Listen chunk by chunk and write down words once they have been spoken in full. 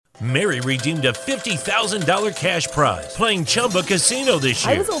Mary redeemed a $50,000 cash prize playing Chumba Casino this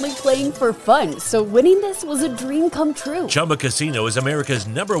year. I was only playing for fun, so winning this was a dream come true. Chumba Casino is America's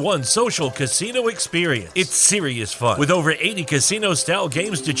 #1 social casino experience. It's serious fun. With over 80 casino-style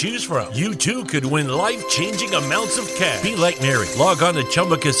games to choose from, you too could win life-changing amounts of cash. Be like Mary. Log on to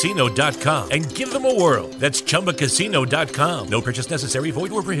ChumbaCasino.com and give them a whirl. That's ChumbaCasino.com. No purchase necessary.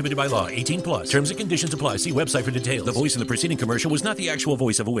 Void where prohibited by law. 18 plus. Terms and conditions apply. See website for details. The voice in the preceding commercial was not the actual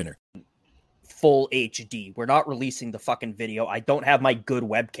voice of a winner. Full HD. We're not releasing the fucking video. I don't have my good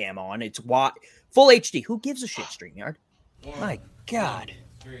webcam on. It's full HD. Who gives a shit, StreamYard? My God.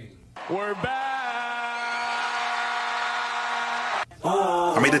 We're back.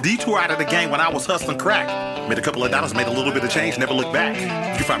 I made a detour out of the game when I was hustling crack. Made a couple of dollars, made a little bit of change, never looked back.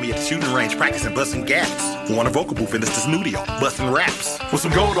 You can find me at the shooting range practicing busting gaps. Want a vocal booth in the studio, busting raps. With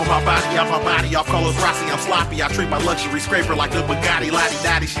some gold on my body, off Carlos Rossi, I'm sloppy. I treat my luxury scraper like the Bugatti,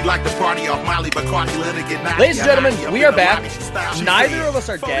 Lottie-Dottie. She like the party off Molly, Bacardi, let her get naughty. Ladies and gentlemen, we are back. Neither of us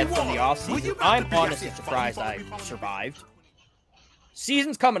are dead from the offseason. I'm honestly surprised I survived.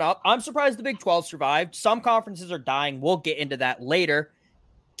 Season's coming up. I'm surprised the Big 12 survived. Some conferences are dying. We'll get into that later.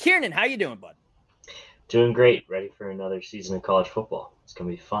 Kieran, how you doing, bud? Doing great. Ready for another season of college football. It's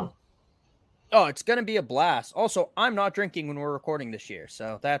going to be fun. Oh, it's going to be a blast. Also, I'm not drinking when we're recording this year,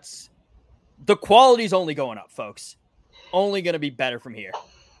 so that's... The quality's only going up, folks. Only going to be better from here.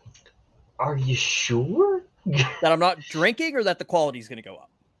 Are you sure? That I'm not drinking or that the quality's going to go up?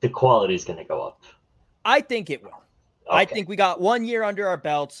 The quality's going to go up. I think it will. Okay. I think we got 1 year under our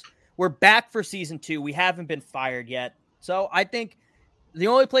belts. We're back for season 2. We haven't been fired yet. So I think the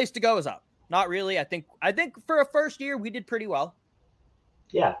only place to go is up. Not really. I think for a first year, we did pretty well.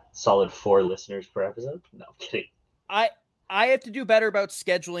 Yeah. Solid 4 listeners per episode. No, I'm kidding. I have to do better about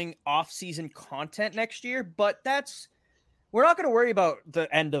scheduling off-season content next year, but we're not going to worry about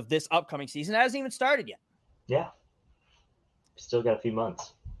the end of this upcoming season. It hasn't even started yet. Yeah. Still got a few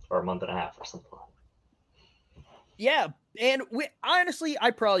months or a month and a half or something. Yeah, and honestly,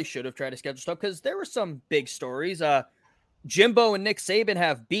 I probably should have tried to schedule stuff because there were some big stories. Jimbo and Nick Saban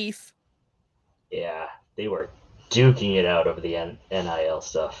have beef. Yeah, they were duking it out over the NIL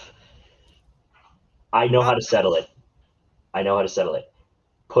stuff. I know how to settle it.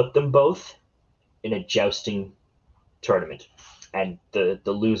 Put them both in a jousting tournament, and the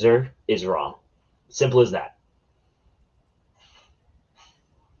loser is wrong. Simple as that.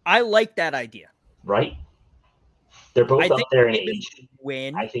 I like that idea. Right? They're both up there in age.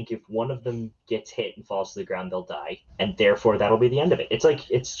 Win. I think if one of them gets hit and falls to the ground, they'll die, and therefore that'll be the end of it.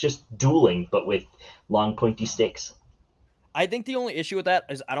 It's just dueling, but with long, pointy sticks. I think the only issue with that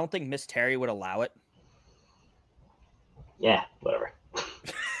is I don't think Miss Terry would allow it. Yeah, whatever.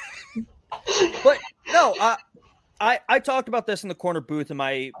 But no, I talked about this in the corner booth in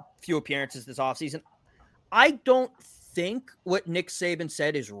my few appearances this offseason. I don't think what Nick Saban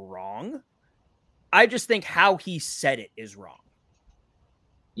said is wrong. I just think how he said it is wrong.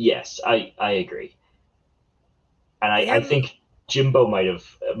 Yes, I agree. And I think Jimbo might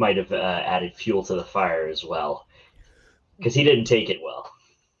have added fuel to the fire as well, because he didn't take it well.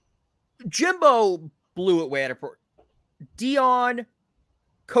 Jimbo blew it way out of proportion. Dion,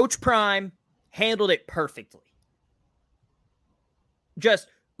 Coach Prime, handled it perfectly. Just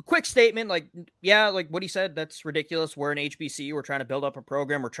a quick statement, like what he said, that's ridiculous. We're an HBCU. We're trying to build up a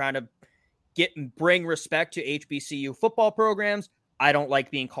program. We're trying to bring respect to HBCU football programs. I don't like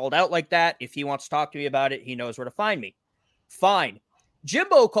being called out like that. If he wants to talk to me about it, he knows where to find me. Fine.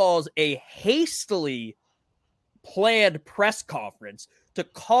 Jimbo calls a hastily planned press conference to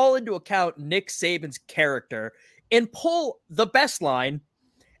call into account Nick Saban's character and pull the best line.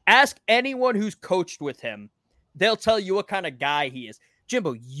 Ask anyone who's coached with him. They'll tell you what kind of guy he is.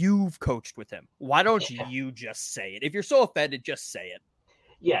 Jimbo, you've coached with him. Why don't you just say it? If you're so offended, just say it.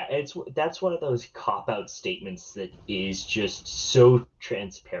 Yeah, that's one of those cop-out statements that is just so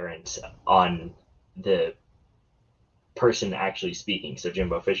transparent on the person actually speaking, so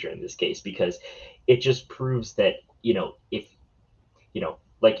Jimbo Fisher in this case, because it just proves that, if,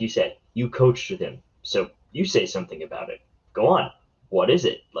 like you said, you coached with him, so you say something about it. Go on. What is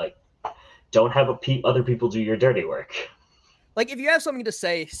it? Like, don't have other people do your dirty work. Like, if you have something to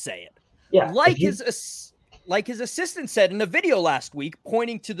say, say it. Yeah. Like his assistant said in the video last week,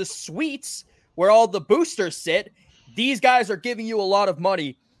 pointing to the suites where all the boosters sit, these guys are giving you a lot of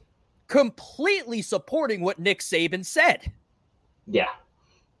money, completely supporting what Nick Saban said. Yeah.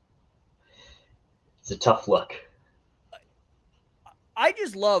 It's a tough look. I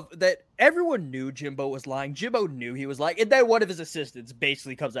just love that everyone knew Jimbo was lying. Jimbo knew he was lying. And then one of his assistants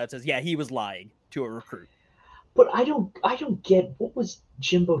basically comes out and says, yeah, he was lying to a recruit. But I don't get what was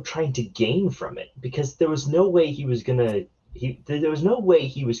Jimbo trying to gain from it, because there was no way he was going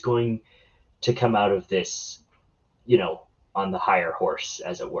to come out of this, on the higher horse,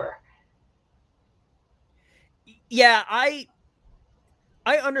 as it were. Yeah, I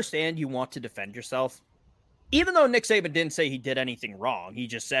understand you want to defend yourself. Even though Nick Saban didn't say he did anything wrong, he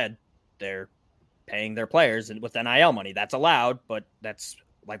just said they're paying their players and with NIL money. That's allowed, but that's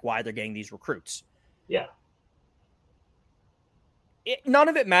like why they're getting these recruits. Yeah. None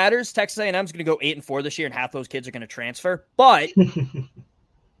of it matters. Texas A&M is going to go 8-4 this year, and half those kids are going to transfer. But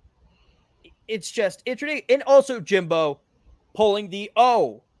it's ridiculous. And also Jimbo pulling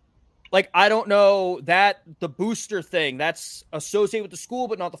I don't know that the booster thing that's associated with the school,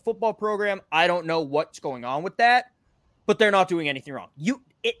 but not the football program. I don't know what's going on with that, but they're not doing anything wrong.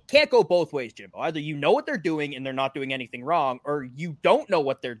 It can't go both ways, Jimbo. Either you know what they're doing and they're not doing anything wrong, or you don't know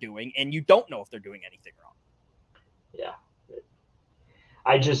what they're doing and you don't know if they're doing anything wrong. Yeah.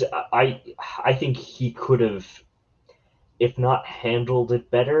 I think he could have, if not handled it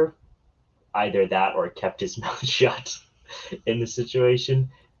better, either that or kept his mouth shut in the situation,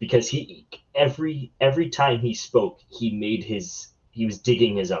 because he every time he spoke, he was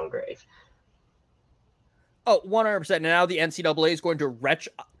digging his own grave. Oh, 100%. And now the NCAA is going to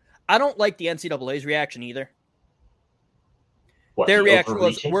I don't like the NCAA's reaction either. Their reaction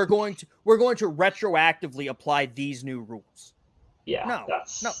was, we're going to retroactively apply these new rules. Yeah, no.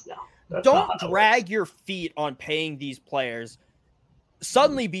 Don't drag your feet on paying these players,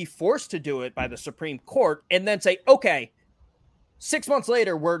 suddenly be forced to do it by the Supreme Court, and then say, okay, 6 months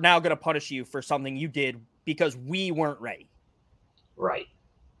later, we're now going to punish you for something you did because we weren't ready. Right.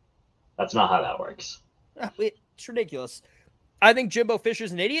 That's not how that works. It's ridiculous. I think Jimbo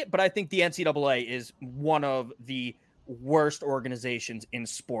Fisher's an idiot, but I think the NCAA is one of the worst organizations in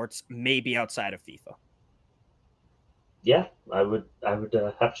sports, maybe outside of FIFA. Yeah, I would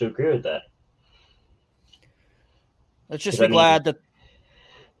have to agree with that. Let's just be glad that.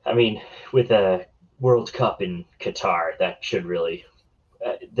 I mean, with a World Cup in Qatar, that should really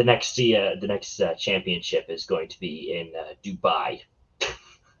the next championship is going to be in Dubai.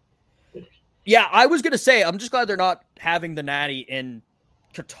 Yeah, I was going to say, I'm just glad they're not having the Natty in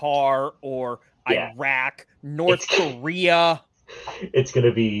Qatar or Iraq, North Korea. It's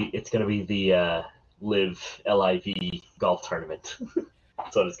gonna be the LIV golf tournament.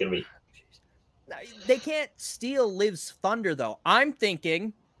 That's what it's gonna be. They can't steal Liv's thunder, though. I'm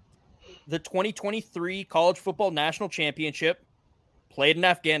thinking the 2023 College Football National Championship played in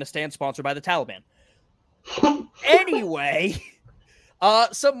Afghanistan, sponsored by the Taliban. Anyway,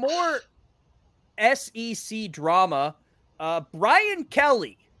 some more SEC drama. Brian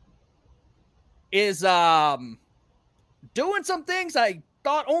Kelly is doing some things I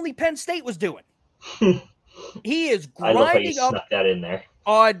thought only Penn State was doing. He is grinding I love how you snuck that in there.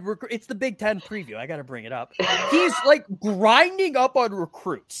 It's the Big Ten preview. I got to bring it up. He's like grinding up on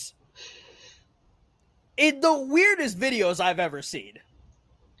recruits in the weirdest videos I've ever seen.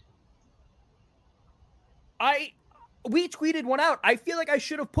 We tweeted one out. I feel like I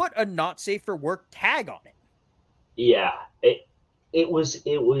should have put a not safe for work tag on it. Yeah, it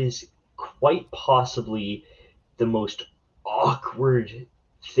was quite possibly the most awkward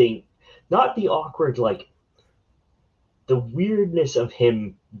thing. Not the awkward, like the weirdness of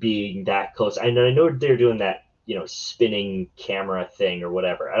him being that close. I know they're doing that, spinning camera thing or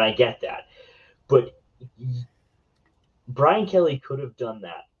whatever, and I get that. But Brian Kelly could have done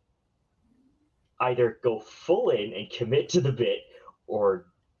that. Either go full in and commit to the bit, or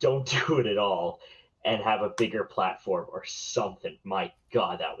don't do it at all and have a bigger platform or something. My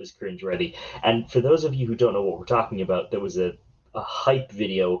God, that was cringe-worthy. And for those of you who don't know what we're talking about, there was a hype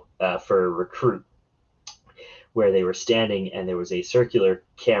video for a recruit where they were standing and there was a circular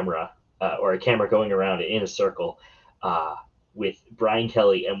camera or a camera going around in a circle with Brian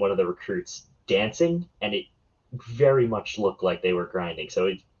Kelly and one of the recruits dancing, and it very much looked like they were grinding. So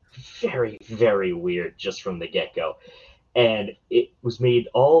it's very, very weird just from the get-go. And it was made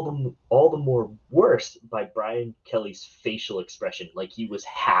all the more worse by Brian Kelly's facial expression, like he was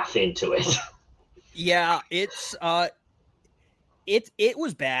half into it. Yeah, it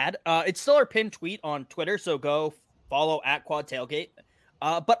was bad. It's still our pinned tweet on Twitter, so go follow @QuadTailgate.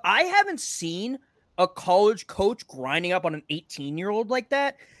 But I haven't seen a college coach grinding up on an 18-year-old like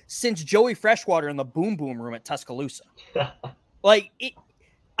that since Joey Freshwater in the Boom Boom Room at Tuscaloosa. I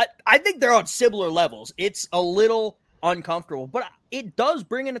think they're on similar levels. It's a little uncomfortable, but it does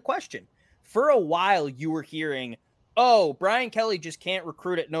bring into question. For a while, you were hearing, Brian Kelly just can't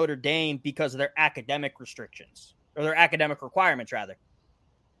recruit at Notre Dame because of their academic restrictions, or their academic requirements, rather.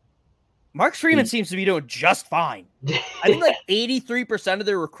 Marcus Freeman seems to be doing just fine. I think like 83% of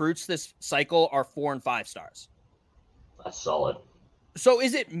their recruits this cycle are 4 and 5 stars. That's solid. So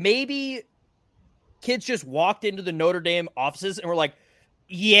is it maybe kids just walked into the Notre Dame offices and were like,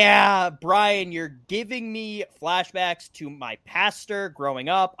 yeah, Brian, you're giving me flashbacks to my pastor growing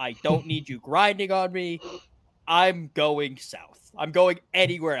up. I don't need you grinding on me. I'm going south. I'm going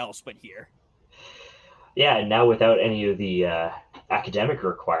anywhere else but here. Yeah, and now without any of the academic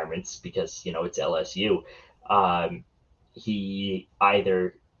requirements, because, it's LSU, he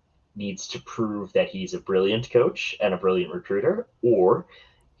either needs to prove that he's a brilliant coach and a brilliant recruiter, or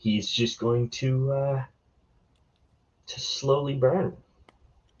he's just going to slowly burn.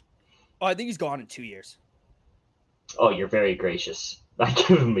 Oh, I think he's gone in 2 years. Oh, you're very gracious. I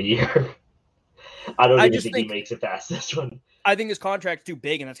give him a year. I don't even think he makes it past this one. I think his contract's too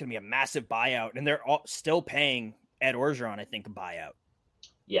big, and that's going to be a massive buyout. And they're still paying Ed Orgeron, I think, a buyout.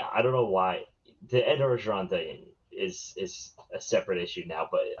 Yeah, I don't know why. The Ed Orgeron thing is a separate issue now.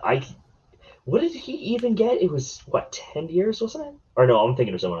 But what did he even get? It was, 10 years, wasn't it? Or no, I'm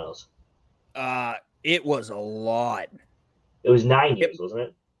thinking of someone else. It was a lot. It was 9 years, wasn't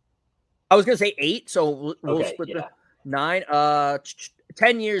it? I was going to say 8, so we'll split the 9.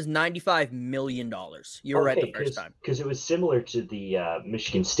 10 years, $95 million. You were right the first time. Because it was similar to the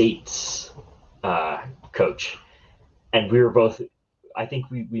Michigan State's coach. And we were both, I think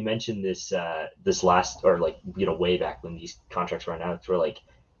we mentioned this last, or way back when these contracts were announced, we're like,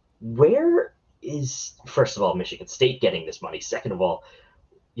 where is, first of all, Michigan State getting this money? Second of all,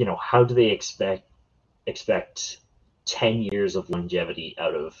 how do they expect 10 years of longevity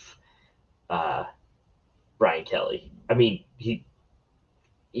out of Brian Kelly? I mean,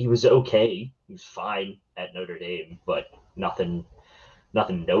 he was okay. He was fine at Notre Dame, but nothing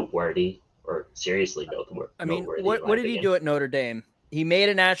noteworthy or seriously noteworthy. I mean, what did he do at Notre Dame? He made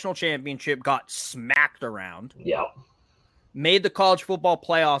a national championship, got smacked around. Yeah. Made the college football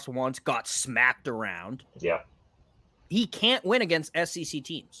playoffs once, got smacked around. Yeah. He can't win against SEC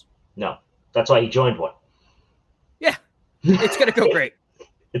teams. No. That's why he joined one. Yeah. It's going to go great.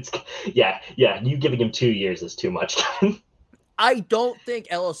 Yeah. You giving him 2 years is too much. I don't think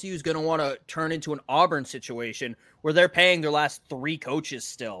LSU is going to want to turn into an Auburn situation where they're paying their last 3 coaches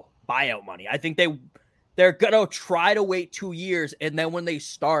still buyout money. I think they're going to try to wait 2 years, and then when they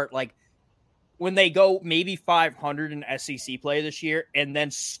start, when they go maybe 500 in SEC play this year and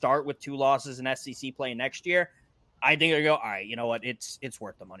then start with 2 losses in SEC play next year, I think they'll go, all right, you know what? It's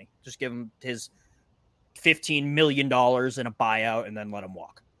worth the money. Just give him his $15 million in a buyout and then let him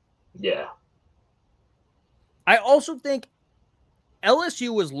walk. Yeah. I also think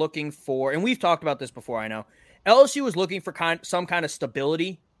LSU was looking for, and we've talked about this before, I know, LSU was looking for some kind of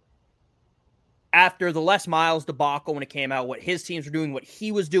stability after the Les Miles debacle when it came out, what his teams were doing, what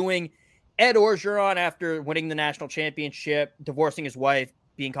he was doing. Ed Orgeron, after winning the national championship, divorcing his wife,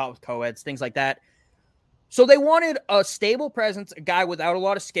 being caught with co-eds, things like that. So they wanted a stable presence, a guy without a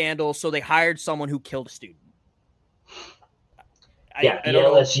lot of scandals, so they hired someone who killed a student. The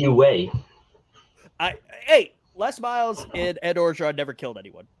LSU way. Hey, Les Miles and Ed Orgeron never killed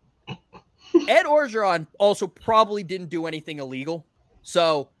anyone. Ed Orgeron also probably didn't do anything illegal,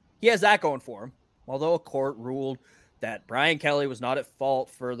 so he has that going for him. Although a court ruled that Brian Kelly was not at fault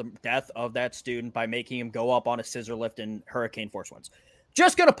for the death of that student by making him go up on a scissor lift in hurricane force winds.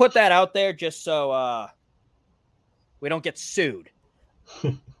 Just going to put that out there just so we don't get sued.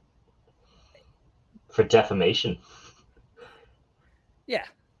 For defamation. Yeah.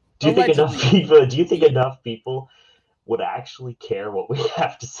 Do you think enough people would actually care what we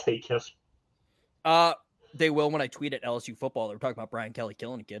have to say, Kevin? They will when I tweet at LSU football. They were talking about Brian Kelly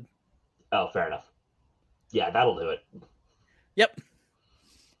killing a kid. Oh, fair enough. Yeah, that'll do it. Yep.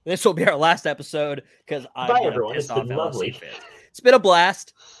 This will be our last episode because Bye, everyone. It's been lovely. It's been a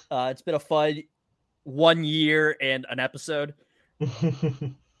blast. It's been a fun 1 year and an episode.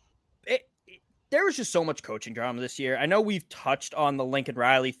 There was just so much coaching drama this year. I know we've touched on the Lincoln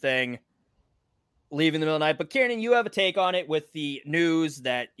Riley thing, leaving in the middle of the night, but Kieran, you have a take on it with the news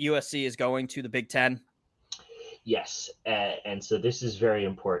that USC is going to the Big Ten. Yes, and so this is very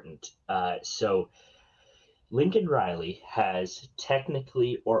important. So Lincoln Riley has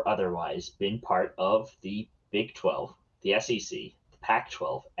technically or otherwise been part of the Big 12, the SEC, the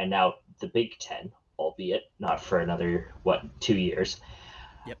Pac-12, and now the Big Ten, albeit not for another, 2 years.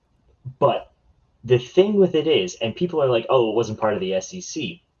 Yep. But the thing with it is, and people are like, oh, it wasn't part of the SEC.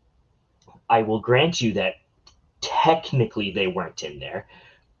 I will grant you that technically they weren't in there.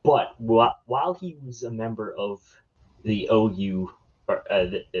 But while he was a member of the OU, or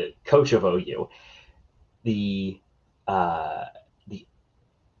the coach of OU, the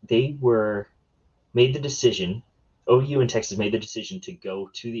they were made the decision. OU and Texas made the decision to go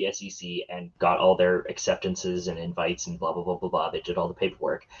to the SEC and got all their acceptances and invites and blah, blah, blah, blah, blah. They did all the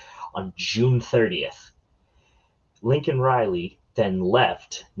paperwork on June 30th. Lincoln Riley then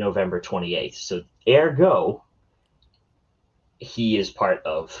left November 28th. So ergo, he is part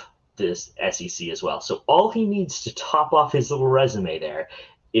of this SEC as well. So all he needs to top off his little resume there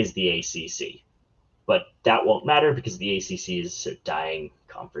is the ACC. But that won't matter because the ACC is a dying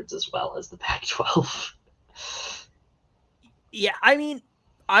conference as well as the Pac-12. Yeah, I mean,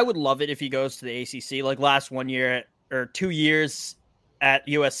 I would love it if he goes to the ACC like last 1 year or 2 years at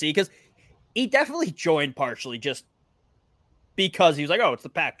USC, because he definitely joined partially just because he was like, oh, it's the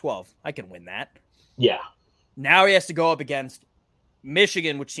Pac-12. I can win that. Yeah. Now he has to go up against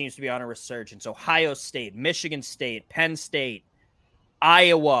Michigan, which seems to be on a resurgence, Ohio State, Michigan State, Penn State,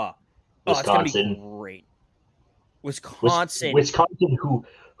 Iowa. Oh, Wisconsin. it's going to be great. Wisconsin. Wisconsin,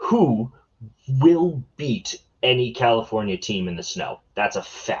 who will beat any California team in the snow. That's a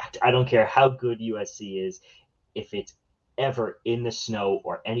fact. I don't care how good USC is. If it's ever in the snow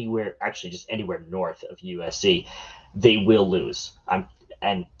or anywhere, actually just anywhere north of USC, they will lose.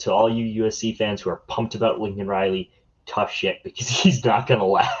 And to all you USC fans who are pumped about Lincoln Riley, tough shit, because he's not going to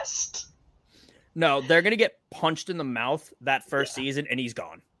last. No, they're going to get punched in the mouth that first season, and he's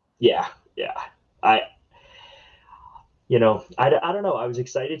gone. Yeah. I don't know. I was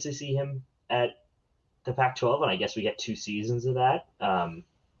excited to see him at the Pac-12, and I guess we get 2 seasons of that.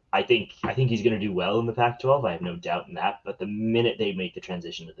 I think he's going to do well in the Pac-12. I have no doubt in that. But the minute they make the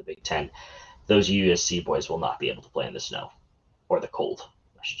transition to the Big Ten, those USC boys will not be able to play in the snow or the cold.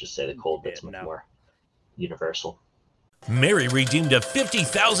 I should just say the cold. That's much more universal. Mary redeemed a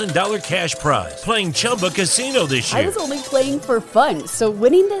 $50,000 cash prize playing Chumba Casino this year. I was only playing for fun, so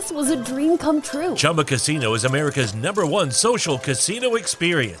winning this was a dream come true. Chumba Casino is America's #1 social casino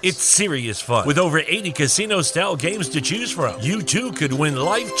experience. It's serious fun. With over 80 casino-style games to choose from, you too could win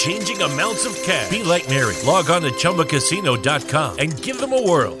life-changing amounts of cash. Be like Mary. Log on to ChumbaCasino.com and give them a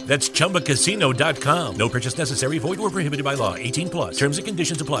whirl. That's ChumbaCasino.com. No purchase necessary. Void where prohibited by law. 18+. Terms and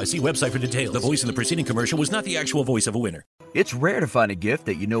conditions apply. See website for details. The voice in the preceding commercial was not the actual voice of a winner. It's rare to find a gift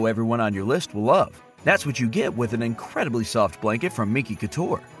that you know everyone on your list will love. That's what you get with an incredibly soft blanket from Miki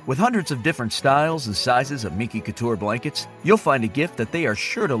Couture. With hundreds of different styles and sizes of Miki Couture blankets, you'll find a gift that they are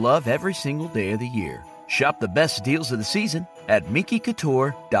sure to love every single day of the year. Shop the best deals of the season at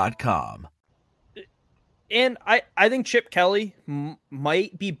MikiCouture.com. And I think Chip Kelly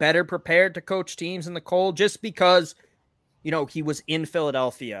might be better prepared to coach teams in the cold just because, he was in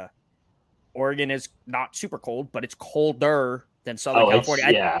Philadelphia. Oregon is not super cold, but it's colder than Southern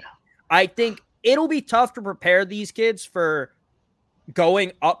California. I think it'll be tough to prepare these kids for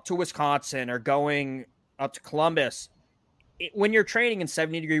going up to Wisconsin or going up to Columbus when you're training in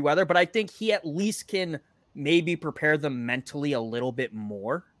 70-degree weather, but I think he at least can maybe prepare them mentally a little bit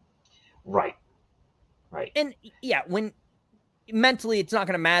more. Right. And when mentally, it's not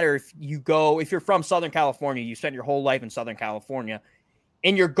going to matter if you're from Southern California, you spent your whole life in Southern California,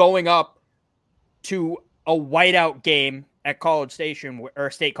 and you're going up to a whiteout game at College Station or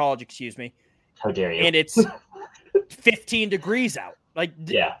State College, excuse me. How dare you? And it's 15 degrees out.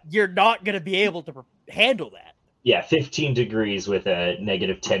 You're not going to be able to handle that. Yeah, 15 degrees with a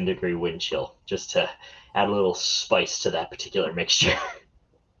negative 10 degree wind chill, just to add a little spice to that particular mixture.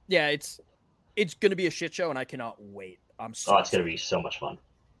 Yeah, it's going to be a shit show, and I cannot wait. It's going to be so much fun.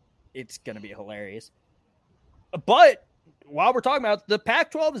 It's going to be hilarious. But while we're talking about it, the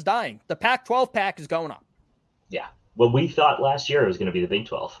Pac-12 is dying. The Pac-12 pack is going up. Yeah. Well, we thought last year it was going to be the Big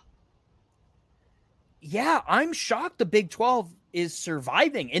 12. Yeah, I'm shocked the Big 12 is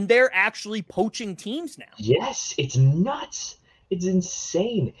surviving, and they're actually poaching teams now. Yes, it's nuts. It's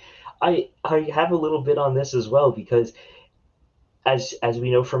insane. I have a little bit on this as well because as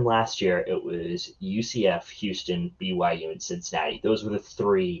we know from last year, it was UCF, Houston, BYU, and Cincinnati. Those were the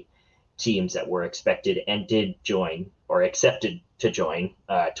 3 teams that were expected and did join or accepted to join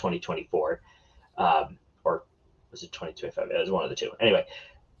 2024. Or was it 2025? It was one of the 2. Anyway,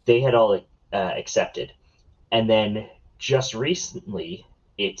 they had all accepted. And then just recently,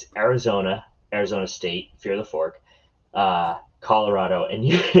 it's Arizona State, Fear the Fork, Colorado, and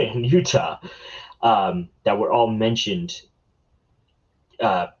Utah that were all mentioned,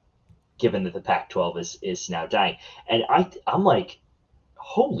 given that the Pac-12 is now dying. And I'm like,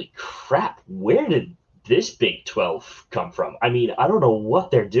 holy crap, where did this Big 12 come from? I mean, I don't know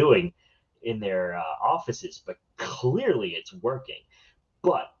what they're doing in their offices, but clearly it's working.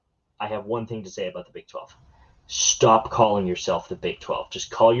 But I have one thing to say about the Big 12. Stop calling yourself the Big 12.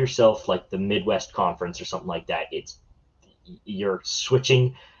 Just call yourself like the Midwest Conference or something like that. You're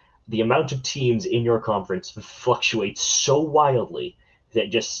switching the amount of teams in your conference fluctuates so wildly that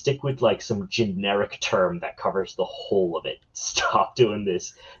just stick with like some generic term that covers the whole of it. Stop doing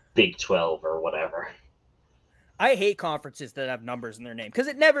this Big 12 or whatever. I hate conferences that have numbers in their name because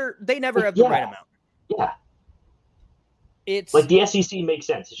they never have the right amount. Yeah. It's like the SEC makes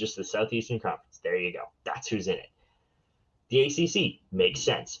sense. It's just the Southeastern Conference. There you go. That's who's in it. The ACC makes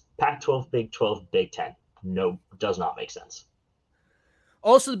sense. Pac-12, Big 12, Big 10. No, does not make sense.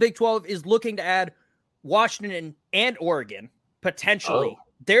 Also, the Big 12 is looking to add Washington and Oregon, potentially. Oh.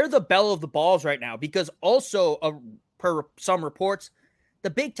 They're the belle of the balls right now because also, per some reports, the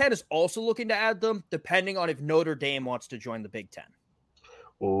Big 10 is also looking to add them, depending on if Notre Dame wants to join the Big 10.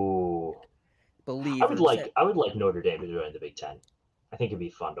 Ooh. I would like Notre Dame to join the Big 10. I think it'd be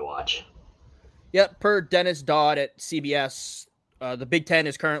fun to watch. Yep, per Dennis Dodd at CBS, the Big 10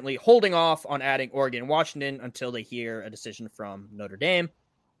 is currently holding off on adding Oregon and Washington until they hear a decision from Notre Dame.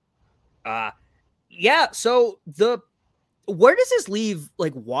 So where does this leave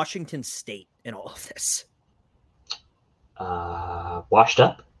like Washington State in all of this? Washed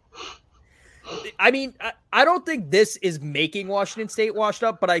up? I mean, I don't think this is making Washington State washed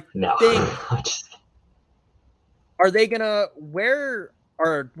up, but I think are they gonna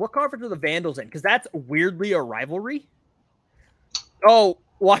what conference are the Vandals in? Because that's weirdly a rivalry. Oh,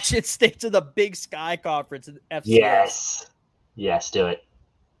 Washington State's in the Big Sky Conference in FCS. Yes, do it.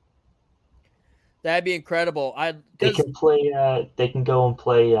 That'd be incredible. They can play. They can go and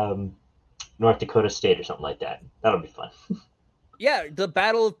play North Dakota State or something like that. That'll be fun. Yeah, the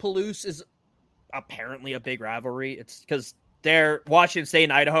Battle of Palouse is apparently a big rivalry. It's because Washington State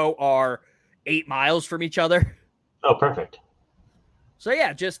and Idaho are 8 miles from each other. Oh, perfect. So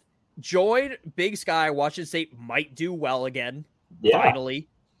yeah, just join Big Sky. Washington State might do well again, finally,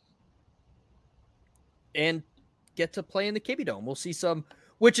 and get to play in the Kibbie Dome. We'll see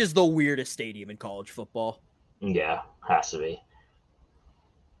which is the weirdest stadium in college football. Yeah, has to be.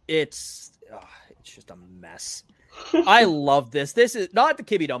 It's just a mess. I love this. This is not the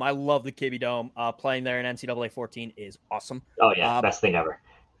Kibbie Dome. I love the Kibbie Dome. Playing there in NCAA 14 is awesome. Oh yeah, best thing ever.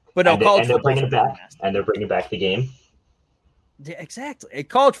 But no, college they're bringing it back, and they're bringing back the game. Yeah, exactly.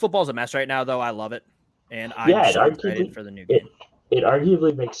 College football is a mess right now, though. I love it, and I'm so excited for the new game. It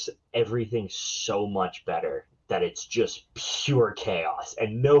arguably makes everything so much better that it's just pure chaos,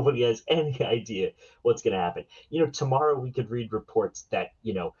 and nobody has any idea what's going to happen. Tomorrow we could read reports that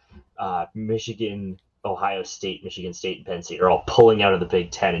Michigan, Ohio State, Michigan State, and Penn State are all pulling out of the Big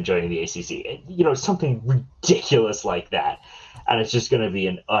Ten and joining the ACC. And, something ridiculous like that. And it's just going to be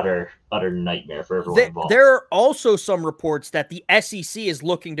an utter nightmare for everyone involved. There are also some reports that the SEC is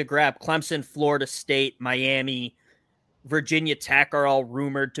looking to grab Clemson, Florida State, Miami, Virginia Tech are all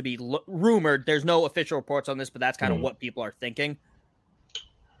rumored to be rumored. There's no official reports on this, but that's kind of what people are thinking.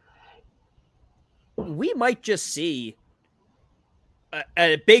 We might just see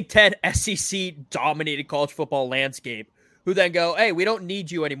a Big Ten SEC dominated college football landscape who then go, hey, we don't need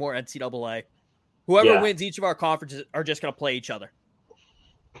you anymore, NCAA. Whoever wins each of our conferences are just going to play each other.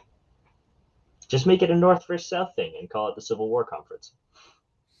 Just make it a North versus South thing and call it the Civil War Conference.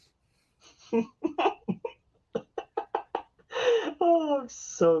 Oh, I'm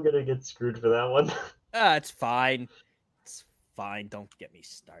so going to get screwed for that one. It's fine. It's fine. Don't get me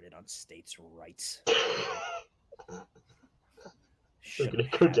started on states' rights. We're going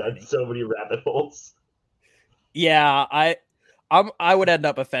to go down so many rabbit holes. Yeah, I would end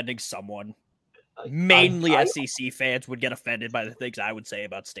up offending someone. Mainly SEC fans would get offended by the things I would say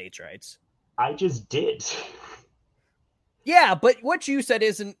about states' rights. I just did. Yeah, but what you said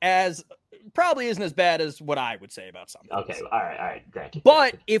probably isn't as bad as what I would say about something. Okay, all right, great.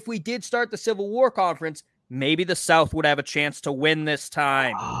 But if we did start the Civil War Conference, maybe the South would have a chance to win this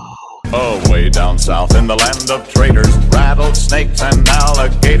time. Oh, way down south in the land of traitors, rattlesnakes and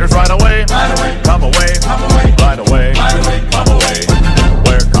alligators. Right away, come away, right away, come away.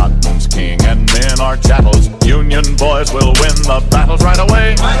 Where cotton's king and men are chattels, Union boys will win the battles. Right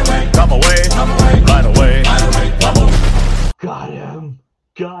away, come away, right away, come away. Got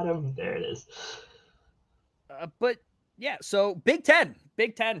him. There it is. But yeah, so Big Ten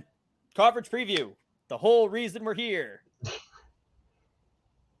conference preview. The whole reason we're here.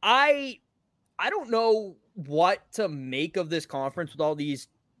 I don't know what to make of this conference with all these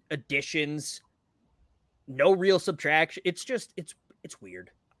additions. No real subtraction. It's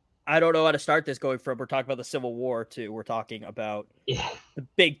weird. I don't know how to start this going from we're talking about the Civil War to we're talking about the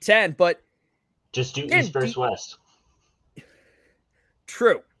Big Ten, but just do East versus West.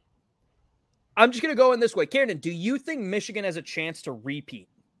 True. I'm just going to go in this way. Kieran, do you think Michigan has a chance to repeat?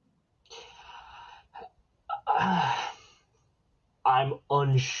 I'm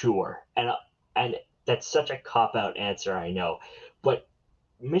unsure, and that's such a cop-out answer, I know, but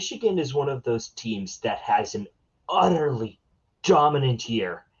Michigan is one of those teams that has an utterly dominant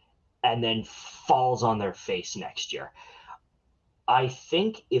year and then falls on their face next year. I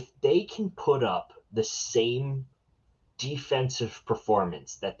think if they can put up the same defensive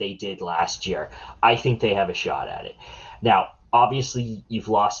performance that they did last year, I think they have a shot at it. Now, obviously, you've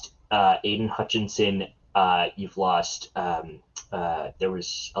lost Aiden Hutchinson. You've lost there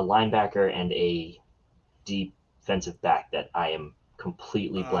was a linebacker and a defensive back that I am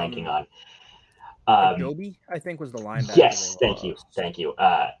completely blanking on. Adobe, I think, was the linebacker. Yes, thank you.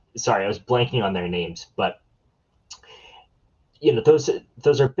 Sorry, I was blanking on their names, but those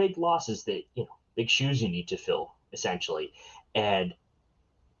are big losses that big shoes you need to fill essentially, and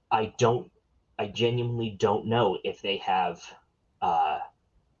I genuinely don't know if they have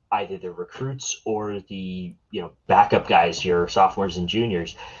either the recruits or the backup guys, your sophomores and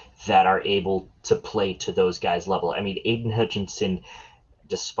juniors, that are able to play to those guys' level. I mean, Aiden Hutchinson,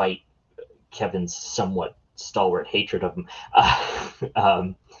 despite Kevin's somewhat stalwart hatred of him,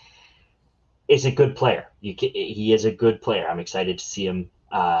 is a good player. He is a good player. I'm excited to see him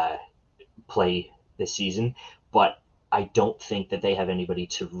play this season, but I don't think that they have anybody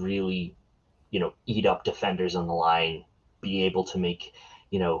to really, eat up defenders on the line, be able to make,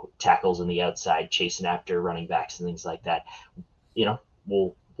 tackles on the outside, chasing after running backs and things like that.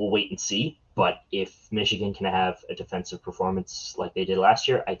 We'll wait and see. But if Michigan can have a defensive performance like they did last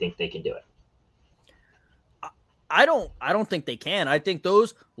year, I think they can do it. I don't think they can. I think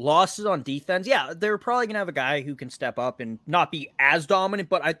those losses on defense, yeah, they're probably going to have a guy who can step up and not be as dominant,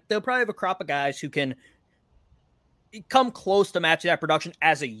 but they'll probably have a crop of guys who can come close to matching that production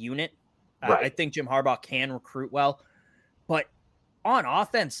as a unit. Right. I think Jim Harbaugh can recruit well. But on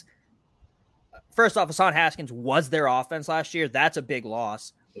offense, first off, Hassan Haskins was their offense last year. That's a big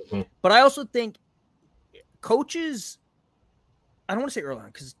loss. Mm-hmm. But I also think coaches, I don't want to say early on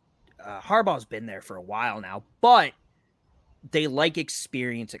because Harbaugh's been there for a while now, but they like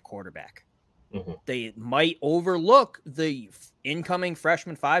experience at quarterback. Mm-hmm. They might overlook the incoming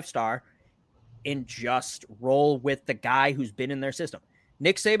freshman 5-star and just roll with the guy who's been in their system.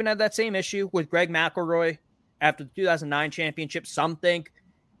 Nick Saban had that same issue with Greg McElroy after the 2009 championship. Some think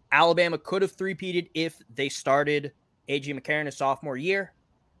Alabama could have three-peated if they started A.J. McCarron his sophomore year.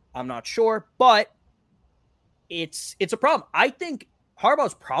 I'm not sure, but it's a problem. I think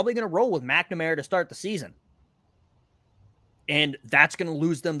Harbaugh's probably going to roll with McNamara to start the season. And that's going to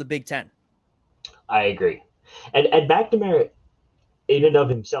lose them the Big Ten. I agree. And McNamara, in and of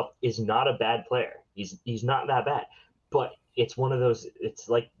himself, is not a bad player. He's not that bad. But it's one of those, it's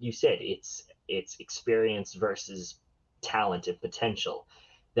like you said, it's experience versus talent and potential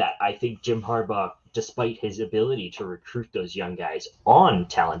that I think Jim Harbaugh, despite his ability to recruit those young guys on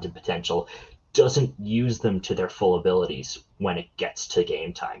talent and potential, doesn't use them to their full abilities when it gets to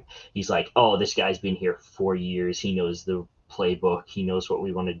game time. He's like, oh, this guy's been here 4 years. He knows the playbook. He knows what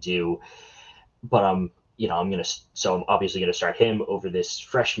we want to do. But I'm obviously going to start him over this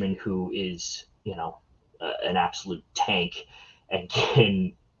freshman who is, an absolute tank and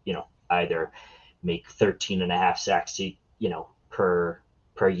can, either make 13 and a half sacks,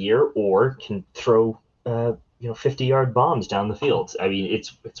 per year, or can throw, 50-yard bombs down the field. I mean,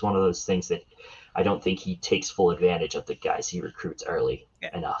 it's one of those things that I don't think he takes full advantage of the guys he recruits early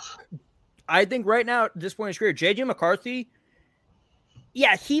enough. I think right now, at this point in his career, J.J. McCarthy,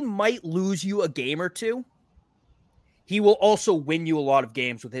 yeah, he might lose you a game or two. He will also win you a lot of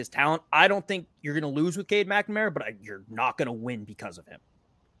games with his talent. I don't think you're going to lose with Cade McNamara, but you're not going to win because of him.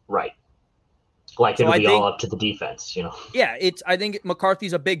 Right. Like, it'll be all up to the defense, Yeah, I think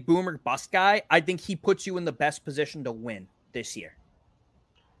McCarthy's a big boomer bust guy. I think he puts you in the best position to win this year.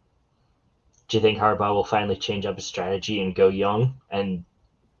 Do you think Harbaugh will finally change up his strategy and go young and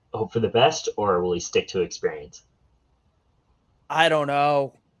hope for the best, or will he stick to experience? I don't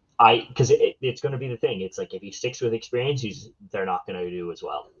know. Because it's going to be the thing. It's like if he sticks with experience, they're not going to do as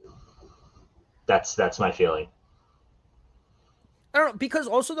well. That's my feeling. I don't know, because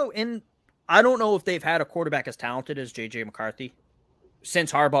also though, I don't know if they've had a quarterback as talented as J.J. McCarthy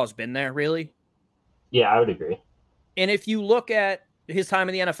since Harbaugh's been there, really. Yeah, I would agree. And if you look at his time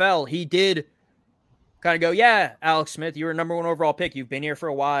in the NFL, he did kind of go, yeah, Alex Smith, you were number 1 overall pick. You've been here for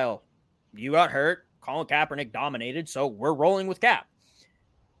a while. You got hurt. Colin Kaepernick dominated, so we're rolling with Cap.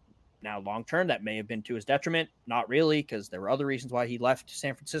 Now, long term, that may have been to his detriment. Not really, because there were other reasons why he left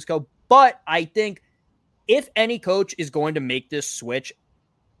San Francisco. But I think if any coach is going to make this switch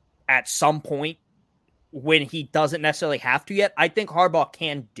at some point when he doesn't necessarily have to yet, I think Harbaugh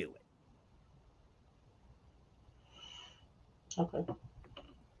can do it. Okay.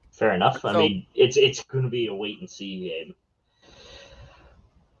 Fair enough. I mean, it's going to be a wait and see game.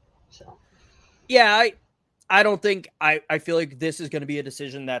 So. Yeah, I don't think I feel like this is going to be a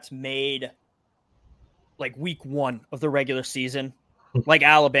decision that's made like week 1 of the regular season, like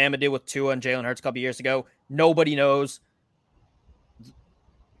Alabama did with Tua and Jalen Hurts a couple years ago. Nobody knows.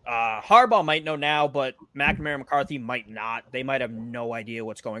 Harbaugh might know now, but McNamara and McCarthy might not. They might have no idea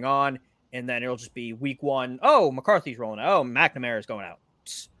what's going on, and then it'll just be week 1. Oh, McCarthy's rolling out. Oh, McNamara's going out.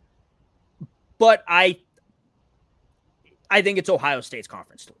 But I think it's Ohio State's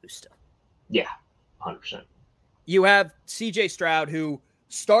conference to lose still. Yeah, 100%. You have C.J. Stroud, who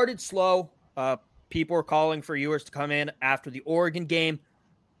started slow. People were calling for Ewers to come in after the Oregon game.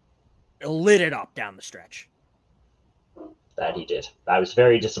 Lit it up down the stretch. That he did. I was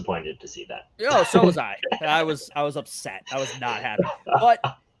very disappointed to see that. Oh, so was I. I was upset. I was not happy.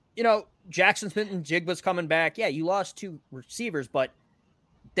 But, Jackson Smith-Njigba's coming back. Yeah, you lost 2 receivers, but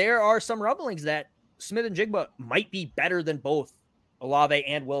there are some rumblings that Smith-Njigba might be better than both Olave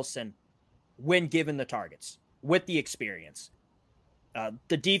and Wilson when given the targets, with the experience.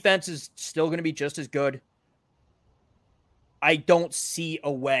 The defense is still going to be just as good. I don't see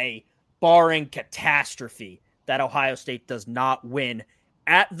a way, barring catastrophe, that Ohio State does not win,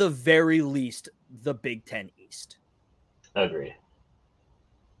 at the very least, the Big Ten East. Agreed.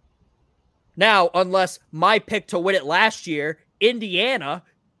 Now, unless my pick to win it last year, Indiana,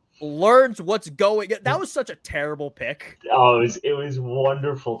 learns what's going. That was such a terrible pick. Oh, it was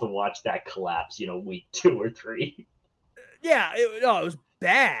wonderful to watch that collapse, week 2 or 3. Yeah, it was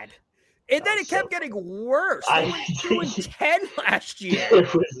bad. And then it kept getting worse. They went 2-10 last year.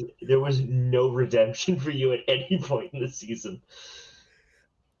 There was no redemption for you at any point in the season.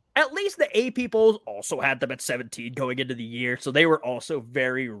 At least the AP polls also had them at 17 going into the year, so they were also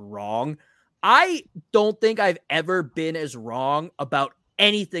very wrong. I don't think I've ever been as wrong about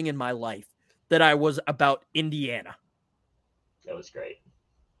anything in my life that I was about Indiana. That was great.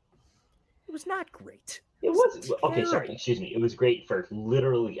 It was not great. It was okay. Sorry, excuse me. It was great for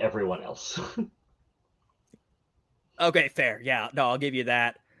literally everyone else. Okay, fair. Yeah, no, I'll give you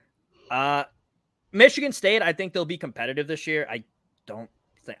that. Michigan State, I think they'll be competitive this year. I don't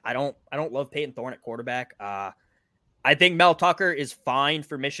love Peyton Thorne at quarterback. I think Mel Tucker is fine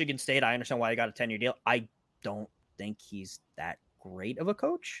for Michigan State. I understand why he got a 10-year deal. I don't think he's that great of a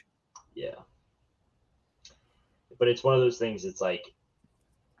coach. Yeah, but it's one of those things. It's like,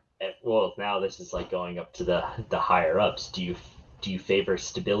 well, now this is like going up to the higher ups. Do you favor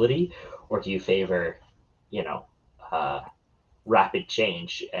stability, or do you favor, rapid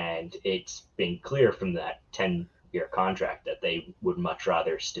change? And it's been clear from that 10-year contract that they would much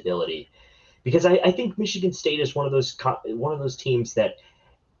rather stability, because I think Michigan State is one of those teams that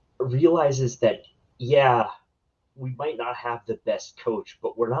realizes that, yeah, we might not have the best coach,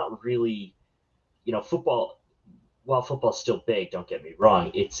 but we're not really, football. While football's still big, don't get me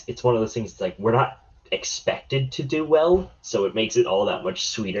wrong, it's one of those things. It's like we're not expected to do well, so it makes it all that much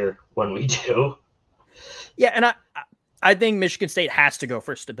sweeter when we do. Yeah, and I think Michigan State has to go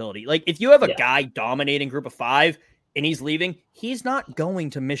for stability. Like, if you have a guy dominating Group of 5 and he's leaving, he's not going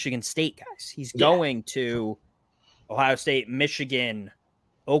to Michigan State, guys. He's going to Ohio State, Michigan,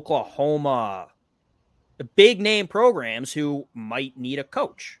 Oklahoma, the big name programs who might need a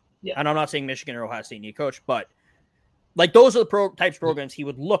coach. Yeah. And I'm not saying Michigan or Ohio State need a coach, but like those are the types of programs he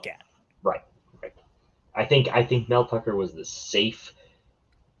would look at. Right. I think Mel Tucker was the safe,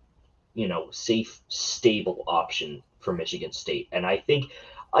 stable option for Michigan State. And I think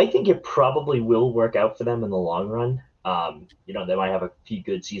it probably will work out for them in the long run. They might have a few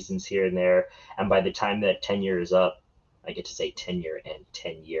good seasons here and there. And by the time that tenure is up, I get to say tenure and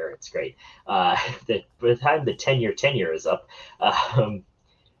 10-year. It's great. By the time the tenure is up,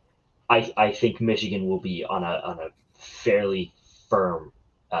 I think Michigan will be on a fairly firm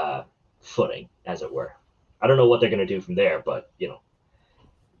footing, as it were. I don't know what they're going to do from there, but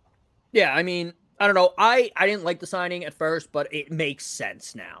Yeah, I mean, I don't know. I didn't like the signing at first, but it makes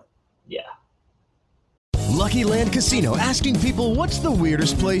sense now. Yeah. Lucky Land Casino, asking people, what's the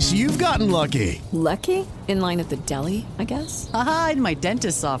weirdest place you've gotten lucky? Lucky? In line at the deli, I guess? Aha, in my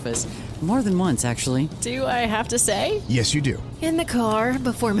dentist's office. More than once, actually. Do I have to say? Yes, you do. In the car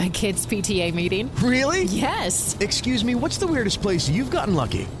before my kids' PTA meeting. Really? Yes. Excuse me, what's the weirdest place you've gotten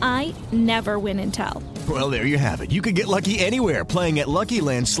lucky? I never win and tell. Well, there you have it. You can get lucky anywhere, playing at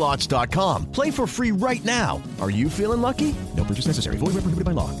LuckyLandSlots.com. Play for free right now. Are you feeling lucky? No purchase necessary. Void where prohibited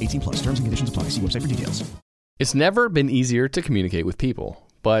by law. 18+. Terms and conditions apply. See website for details. It's never been easier to communicate with people,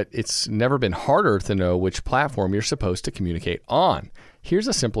 but it's never been harder to know which platform you're supposed to communicate on. Here's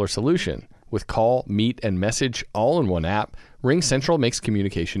a simpler solution. With call, meet, and message all in one app, RingCentral makes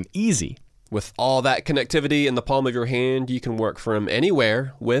communication easy. With all that connectivity in the palm of your hand, you can work from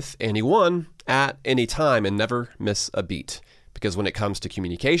anywhere with anyone at any time and never miss a beat. Because when it comes to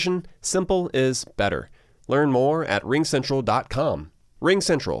communication, simple is better. Learn more at ringcentral.com.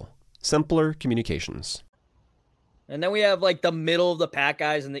 RingCentral, simpler communications. And then we have like the middle of the pack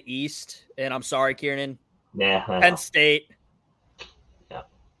guys in the East. And I'm sorry, Kieran. Nah, Penn State, yeah,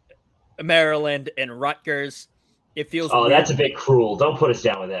 Maryland, and Rutgers. It feels weird. That's a bit cruel. Don't put us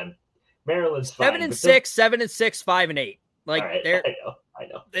down with them. Maryland's 7-6, 7-6, 5-8. Like right, they're, I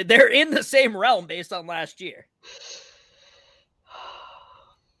know. They're in the same realm based on last year.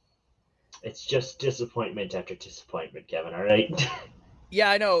 It's just disappointment after disappointment, Kevin. All right. Yeah,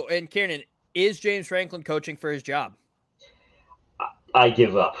 I know. And Kieran, is James Franklin coaching for his job? I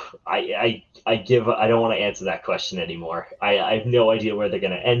give up. I give up. I don't want to answer that question anymore. I have no idea where they're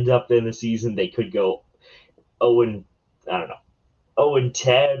going to end up in the season. They could go 0-10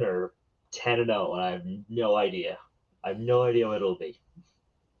 or 10-0, and I have no idea. I have no idea what it'll be.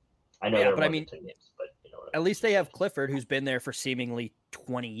 I know they're 10 games, but you know what at least they have Clifford, who's been there for seemingly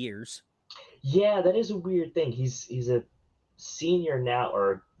 20 years. Yeah, that is a weird thing. He's a senior now,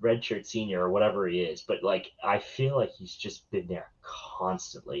 or redshirt senior, or whatever he is, but like I feel like he's just been there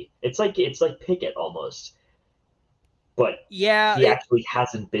constantly. It's like Pickett almost, but yeah, he actually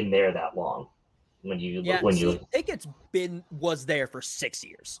hasn't been there that long. Pickett's was there for 6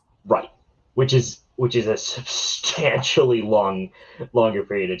 years, right? Which is a substantially longer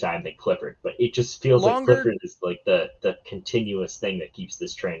period of time than Clifford, but it just feels like Clifford is like the continuous thing that keeps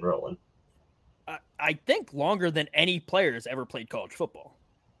this train rolling. I think longer than any player has ever played college football.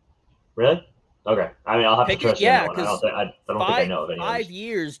 Really? Okay. I mean, I'll have to trust you. Yeah, because I don't think I know of any. 5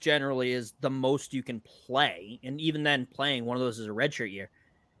 years generally is the most you can play, and even then, playing one of those is a redshirt year.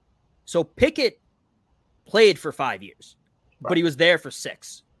 So Pickett played for 5 years, but he was there for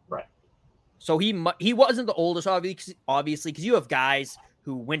 6. Right. So he wasn't the oldest, obviously, because you have guys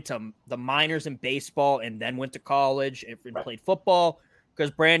who went to the minors in baseball and then went to college and played football. Because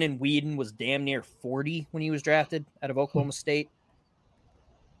Brandon Whedon was damn near 40 when he was drafted out of Oklahoma State.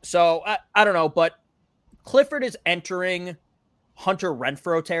 So, I don't know, but Clifford is entering Hunter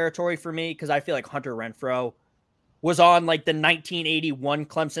Renfrow territory for me, because I feel like Hunter Renfrow was on, like, the 1981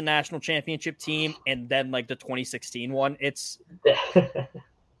 Clemson National Championship team and then, like, the 2016 one. It's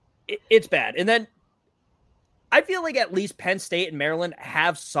bad. And then I feel like at least Penn State and Maryland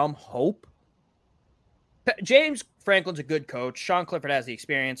have some hope. James Franklin's a good coach. Sean Clifford has the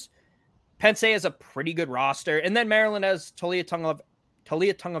experience. Penn State has a pretty good roster. And then Maryland has Talia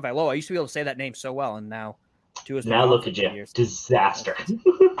Tagovailoa. I used to be able to say that name so well, and now look at you. Disaster.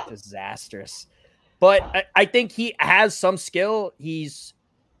 Disastrous. But I think he has some skill. He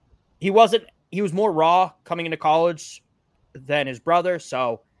was more raw coming into college than his brother,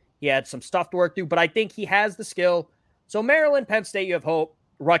 so he had some stuff to work through. But I think he has the skill. So Maryland, Penn State, you have hope.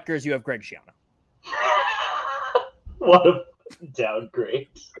 Rutgers, you have Greg Schiano. What a downgrade.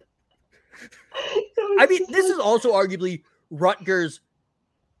 I mean, this is also arguably Rutgers.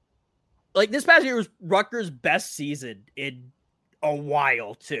 Like, this past year was Rutgers' best season in a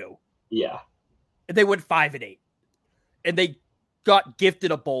while, too. Yeah. And they went 5-8. And they got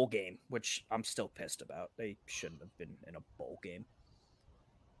gifted a bowl game, which I'm still pissed about. They shouldn't have been in a bowl game.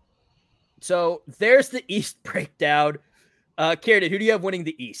 So, there's the East breakdown. Kieran, who do you have winning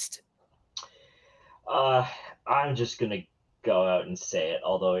the East? I'm just going to go out and say it,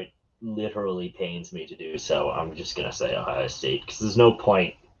 although it literally pains me to do so. I'm just going to say Ohio State, because there's no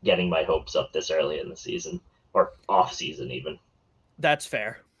point getting my hopes up this early in the season, or off season even. That's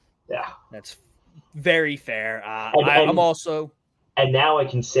fair. Yeah. That's very fair. I'm also... And now I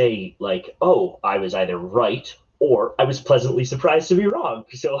can say, like, oh, I was either right or I was pleasantly surprised to be wrong.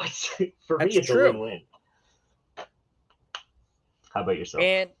 So for me, it's true. A win-win. How about yourself?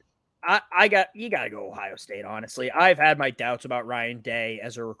 And you got to go Ohio State, honestly. I've had my doubts about Ryan Day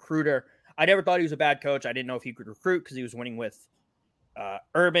as a recruiter. I never thought he was a bad coach. I didn't know if he could recruit because he was winning with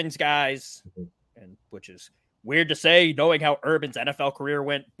Urban's guys, and which is weird to say, knowing how Urban's NFL career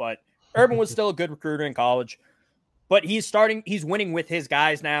went. But Urban was still a good recruiter in college. But he's winning with his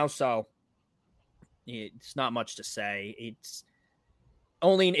guys now, so it's not much to say. It's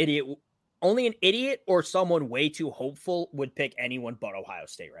only an idiot or someone way too hopeful would pick anyone but Ohio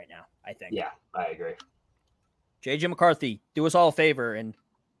State right now, I think. Yeah, I agree. JJ McCarthy, do us all a favor and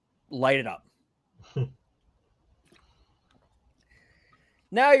light it up.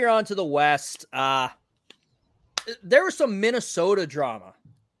 Now you're on to the West. There was some Minnesota drama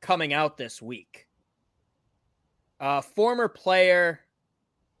coming out this week. Former player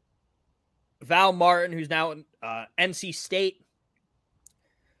Val Martin, who's now in NC State,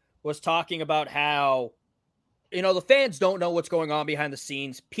 was talking about how, the fans don't know what's going on behind the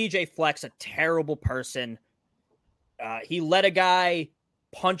scenes. PJ Fleck's a terrible person. He let a guy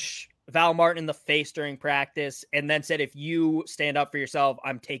punch Val Martin in the face during practice and then said, if you stand up for yourself,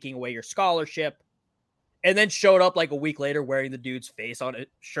 I'm taking away your scholarship. And then showed up like a week later wearing the dude's face on a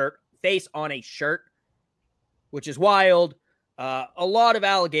shirt, which is wild. A lot of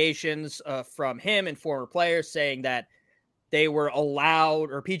allegations from him and former players saying that they were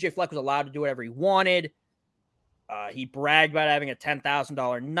allowed, or PJ Fleck was allowed to do whatever he wanted. He bragged about having a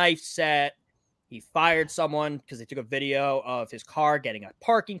 $10,000 knife set. He fired someone because they took a video of his car getting a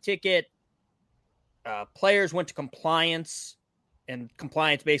parking ticket. Players went to compliance, and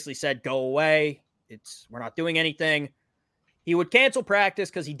compliance basically said, go away. We're not doing anything. He would cancel practice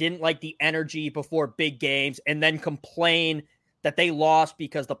because he didn't like the energy before big games and then complain that they lost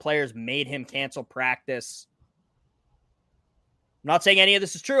because the players made him cancel practice. I'm not saying any of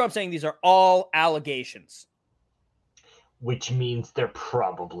this is true. I'm saying these are all allegations. Which means they're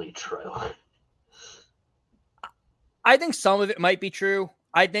probably true. I think some of it might be true.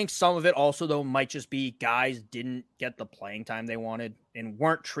 I think some of it also, though, might just be guys didn't get the playing time they wanted and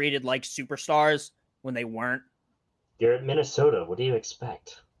weren't treated like superstars when they weren't. You're at Minnesota. What do you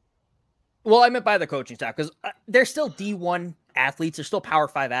expect? Well, I meant by the coaching staff, because they're still D1 athletes. They're still Power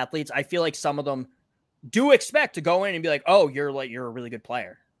 5 athletes. I feel like some of them do expect to go in and be like, oh, you're a really good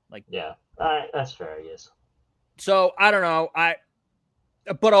player. Yeah, that's fair, I guess. So I don't know.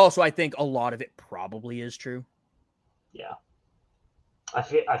 But also I think a lot of it probably is true. Yeah. I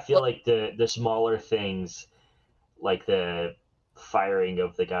feel like the smaller things, like the firing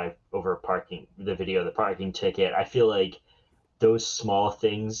of the guy over the video of the parking ticket, I feel like those small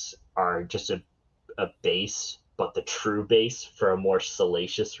things are just a base, but the true base for a more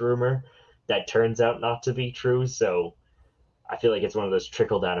salacious rumor that turns out not to be true. So I feel like it's one of those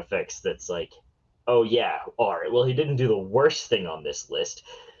trickle-down effects that's like, oh yeah, all right, well, he didn't do the worst thing on this list,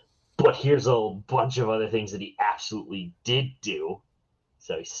 but here's a bunch of other things that he absolutely did do.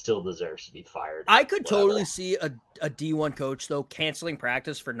 So he still deserves to be fired. I could totally see a D1 coach, though, canceling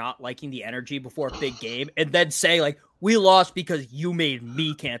practice for not liking the energy before a big game and then say, we lost because you made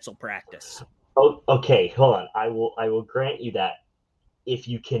me cancel practice. Oh, okay, hold on. I will grant you that if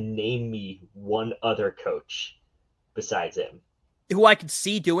you can name me one other coach besides him. Who I could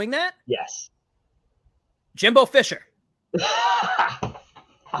see doing that? Yes. Jimbo Fisher.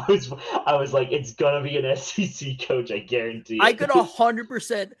 I was like, it's gonna be an SEC coach, I guarantee it. I could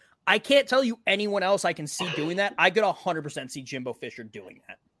 100%. I can't tell you anyone else I can see doing that. I could 100% see Jimbo Fisher doing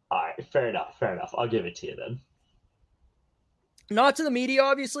that. All right, fair enough. I'll give it to you then. Not to the media,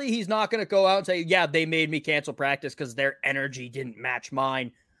 obviously. He's not going to go out and say, yeah, they made me cancel practice because their energy didn't match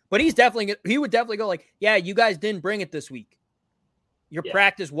mine. But he would definitely go yeah, you guys didn't bring it this week. Your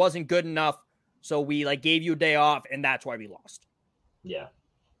practice wasn't good enough, so we gave you a day off, and that's why we lost. Yeah.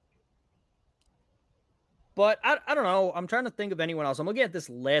 But I don't know. I'm trying to think of anyone else. I'm looking at this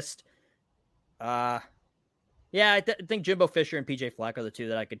list. I think Jimbo Fisher and PJ Fleck are the two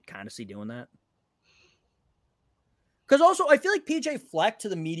that I could kind of see doing that. Because also, I feel like PJ Fleck to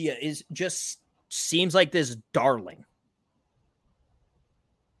the media seems like this darling.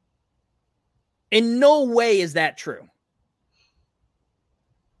 In no way is that true.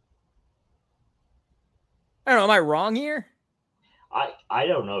 I don't know. Am I wrong here? I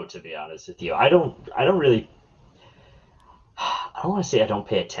don't know, to be honest with you. I don't want to say I don't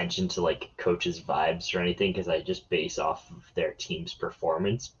pay attention to coaches' vibes or anything because I just base off of their team's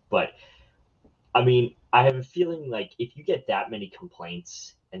performance. But I mean, I have a feeling if you get that many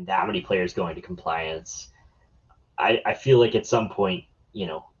complaints and that many players going to compliance, I feel like at some point,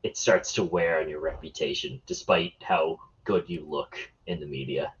 it starts to wear on your reputation, despite how good you look in the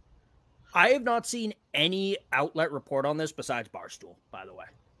media. I have not seen any outlet report on this besides Barstool, by the way.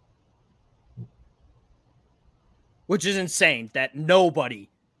 Which is insane that nobody...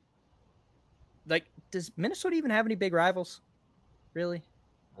 does Minnesota even have any big rivals? Really?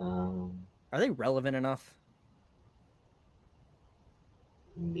 Are they relevant enough?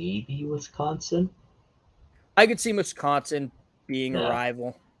 Maybe Wisconsin? I could see Wisconsin being a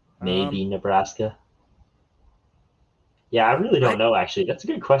rival. Maybe Nebraska? Yeah, I really don't know, actually. That's a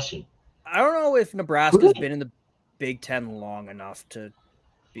good question. I don't know if Nebraska's been in the Big Ten long enough to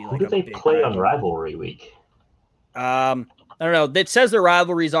be Who do they play on rivalry week? I don't know. It says their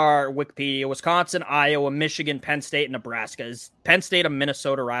rivalries are Wikipedia: Wisconsin, Iowa, Michigan, Penn State, and Nebraska. Is Penn State a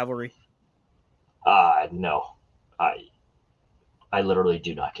Minnesota rivalry? No. I literally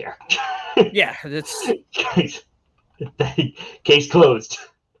do not care. Yeah, that's case closed.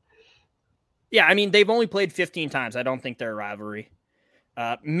 Yeah, I mean, they've only played 15 times. I don't think they're a rivalry.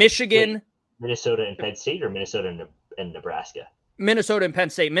 Michigan. Wait, Minnesota and Penn State, or Minnesota and Nebraska? Minnesota and Penn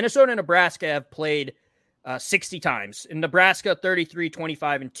State. Minnesota and Nebraska have played 60 times. In Nebraska, 33,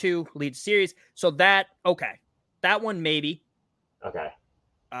 25, and 2 lead series. So that one maybe. Okay.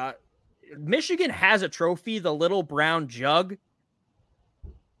 Michigan has a trophy, the Little Brown Jug.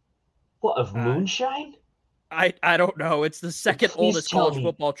 What, of moonshine? I don't know. It's the second Please oldest tell college me.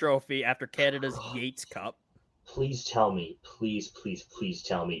 football trophy after Canada's Yates Cup. Please tell me, please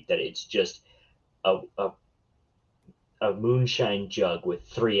tell me that it's just a moonshine jug with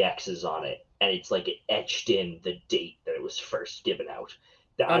 3 X's on it, and it's like etched in the date that it was first given out.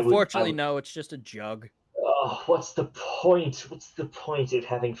 Unfortunately, no, it's just a jug. Oh, what's the point? What's the point of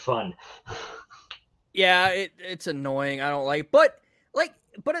having fun? Yeah, it's annoying. I don't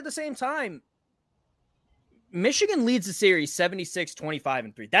but at the same time, Michigan leads the series 76, 25,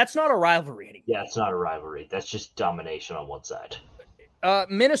 and 3. That's not a rivalry anymore. Yeah, it's not a rivalry. That's just domination on one side.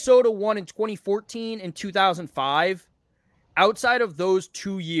 Minnesota won in 2014 and 2005. Outside of those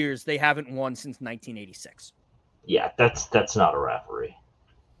 2 years, they haven't won since 1986. Yeah, that's not a rivalry.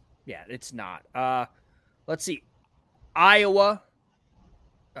 Yeah, it's not. Let's see. Iowa.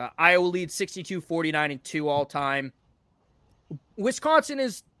 Iowa leads 62, 49, and 2 all time. Wisconsin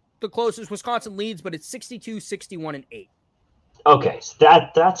is the closest. Wisconsin leads, but it's 62, 61, and 8. Okay, so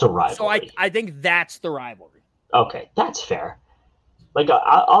that's a rivalry. So I think that's the rivalry. Okay, that's fair. Like,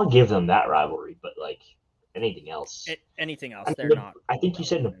 I'll give them that rivalry, but like anything else. Anything else, they're not. I think you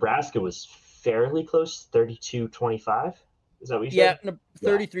said Nebraska was fairly close, 32-25. Is that what you said? Yeah,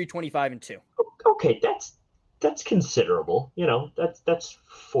 33, 25, and 2. Okay, that's considerable. You know, that's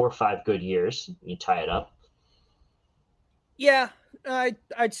 4 or 5 good years. You tie it up. Yeah,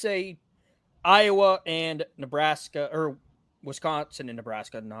 I'd say Iowa and Nebraska, or Wisconsin and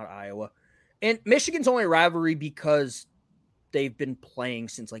Nebraska, not Iowa. And Michigan's only rivalry because they've been playing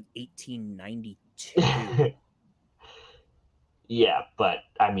since like 1892. Yeah, but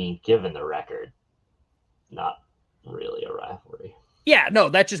I mean, given the record, not really a rivalry. Yeah, no,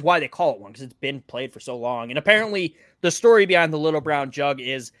 that's just why they call it one, because it's been played for so long. And apparently the story behind the Little Brown Jug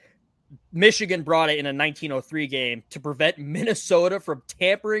is Michigan brought it in a 1903 game to prevent Minnesota from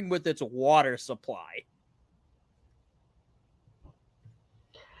tampering with its water supply.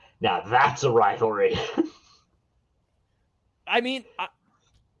 Now that's a rivalry. I mean,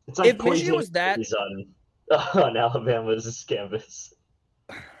 it's like if Michigan was that on Alabama's campus.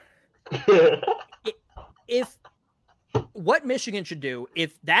 If what Michigan should do,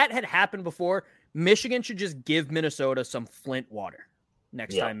 if that had happened before, Michigan should just give Minnesota some Flint water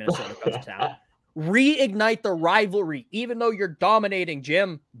next time Minnesota comes to town. Reignite the rivalry, even though you're dominating,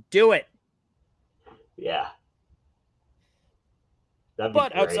 Jim. Do it. Yeah. That'd be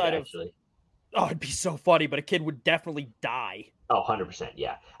great, outside actually. It'd be so funny, but a kid would definitely die. Oh, 100%,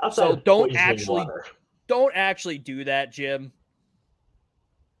 yeah. So don't actually do that, Jim.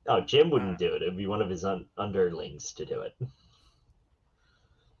 Oh, Jim wouldn't do it. It'd be one of his underlings to do it.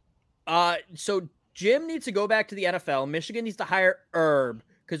 So Jim needs to go back to the NFL. Michigan needs to hire Herb,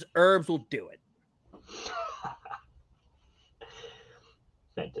 because Herbs will do it.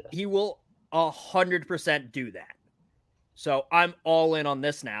 Fantastic. He will 100% do that. So I'm all in on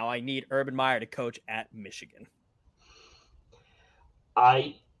this now. I need Urban Meyer to coach at Michigan.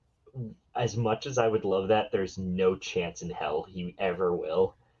 As much as I would love that, there's no chance in hell he ever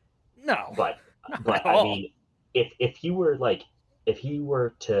will. No. But I mean, if he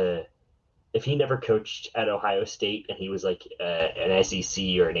never coached at Ohio State and he was like an SEC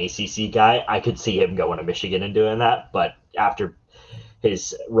or an ACC guy, I could see him going to Michigan and doing that. But after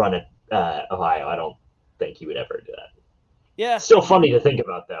his run at Ohio, I don't think he would ever do that. Yeah. Still funny to think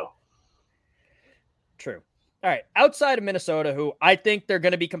about, though. True. All right. Outside of Minnesota, who I think they're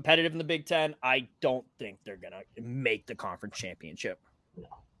going to be competitive in the Big Ten, I don't think they're going to make the conference championship. No.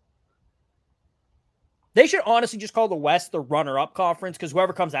 They should honestly just call the West the runner-up conference, because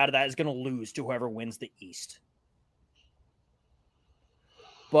whoever comes out of that is going to lose to whoever wins the East.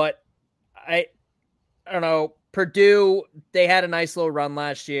 But I don't know. Purdue, they had a nice little run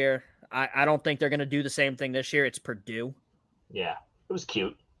last year. I don't think they're going to do the same thing this year. It's Purdue. Yeah, it was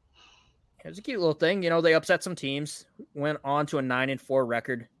cute. It was a cute little thing. You know, they upset some teams, went on to a 9-4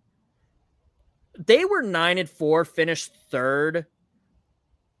 record. They were 9-4, finished third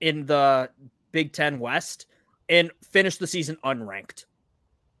in the Big Ten West, and finished the season unranked.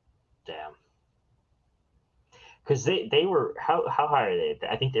 Damn. Because they were, how high are they?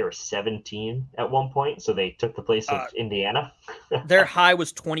 I think they were 17 at one point, so they took the place of Indiana. Their high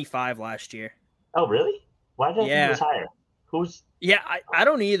was 25 last year. Oh, really? Why did I think it was higher? Who's? Yeah, I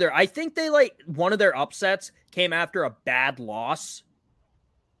don't either. I think they one of their upsets came after a bad loss.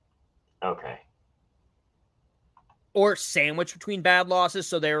 Okay. Or sandwiched between bad losses.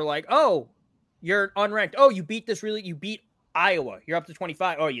 So they were like, oh, you're unranked. Oh, you beat you beat Iowa. You're up to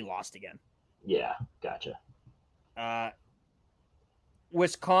 25. Oh, you lost again. Yeah, gotcha.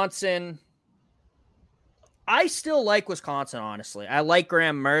 Wisconsin. I still like Wisconsin, honestly. I like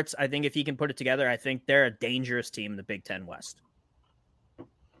Graham Mertz. I think if he can put it together, I think they're a dangerous team in the Big Ten West.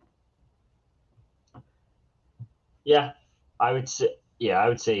 Yeah, I would say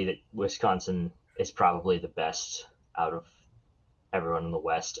that Wisconsin is probably the best out of everyone in the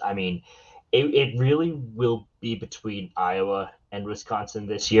West. I mean, it really will be between Iowa and Wisconsin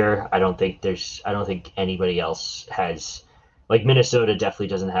this year. I don't think anybody else has, like, Minnesota definitely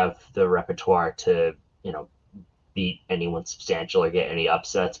doesn't have the repertoire to, beat anyone substantial or get any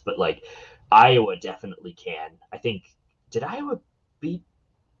upsets, but like Iowa definitely can. I think, did Iowa beat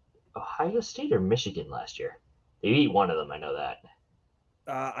Ohio State or Michigan last year? They beat one of them. I know that.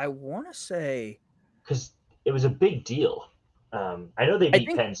 I want to say, because it was a big deal. I know they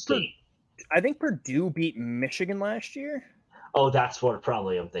beat Penn State. I think Purdue beat Michigan last year. Oh, that's what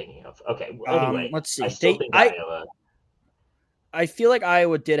probably I'm thinking of. Okay. Well, anyway, let's see. I still think Iowa. I feel like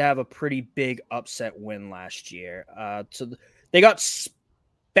Iowa did have a pretty big upset win last year. So they got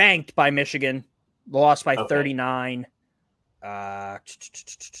spanked by Michigan, lost by 39.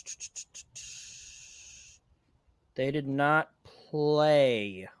 They did not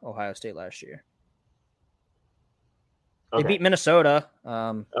play Ohio State last year. They beat Minnesota.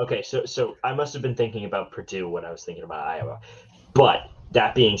 Okay, so I must have been thinking about Purdue when I was thinking about Iowa. But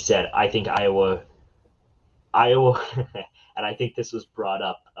that being said, I think Iowa, and I think this was brought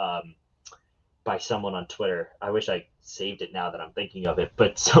up by someone on Twitter. I wish I saved it now that I'm thinking of it.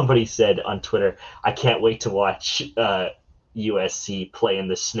 But somebody said on Twitter, I can't wait to watch USC play in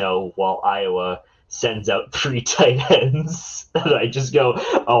the snow while Iowa sends out 3 tight ends. And I just go,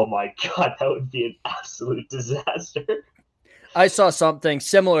 oh my God, that would be an absolute disaster. I saw something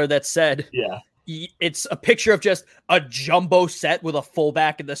similar that said, yeah, it's a picture of just a jumbo set with a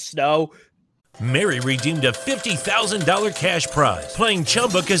fullback in the snow. Mary redeemed a $50,000 cash prize playing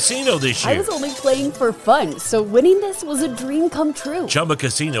Chumba Casino this year. I was only playing for fun, so winning this was a dream come true. Chumba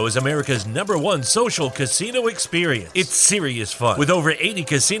Casino is America's #1 social casino experience. It's serious fun. With over 80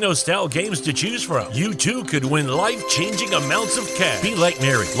 casino-style games to choose from, you too could win life-changing amounts of cash. Be like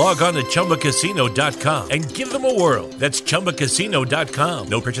Mary. Log on to ChumbaCasino.com and give them a whirl. That's ChumbaCasino.com.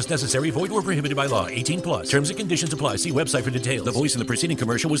 No purchase necessary. Void where prohibited by law. 18+. Terms and conditions apply. See website for details. The voice in the preceding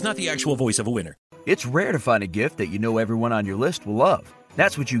commercial was not the actual voice of a winner. It's rare to find a gift that you know everyone on your list will love.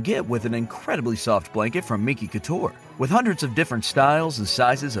 That's what you get with an incredibly soft blanket from Miki Couture. With hundreds of different styles and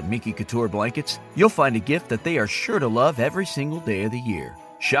sizes of Miki Couture blankets, you'll find a gift that they are sure to love every single day of the year.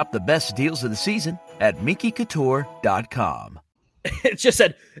 Shop the best deals of the season at MikiCouture.com. It just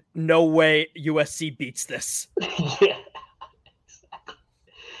said, no way USC beats this. Yeah,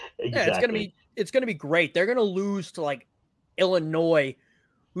 exactly. Yeah, it's gonna be great. They're gonna lose to like Illinois,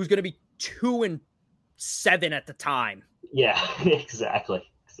 who's gonna be 2-7 at the time. Yeah, exactly.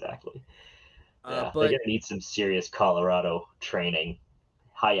 Yeah, But they're gonna need some serious Colorado training,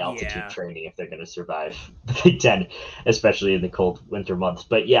 high altitude training if they're gonna survive the Big Ten, especially in the cold winter months.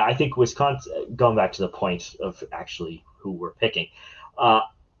 But yeah, I think Wisconsin. Going back to the point of actually who we're picking,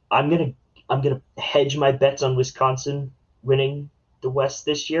 I'm gonna hedge my bets on Wisconsin winning the West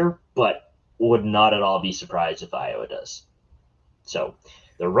this year, but would not at all be surprised if Iowa does. So,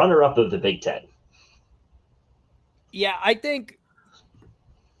 the runner-up of the Big Ten. Yeah, I think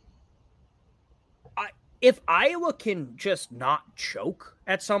if Iowa can just not choke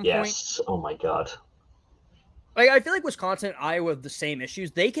at some point. Oh my God. Like, I feel like Wisconsin and Iowa have the same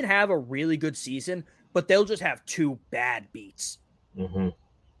issues. They can have a really good season, but they'll just have 2 bad beats. Mm-hmm.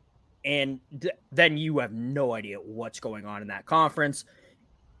 And then you have no idea what's going on in that conference.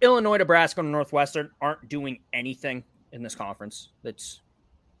 Illinois, Nebraska, and Northwestern aren't doing anything in this conference. That's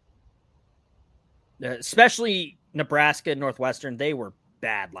especially Nebraska and Northwestern. They were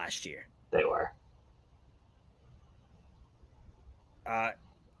bad last year. They were.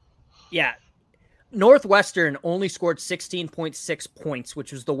 Yeah. Northwestern only scored 16.6 points,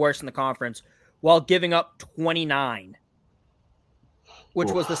 which was the worst in the conference, while giving up 29,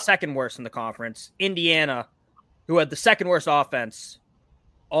 which was the second worst in the conference. Indiana, who had the second worst offense,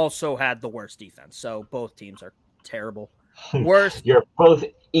 also had the worst defense. So both teams are terrible. Worst. You're both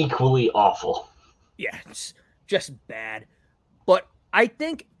equally awful. Yeah, it's just bad. But I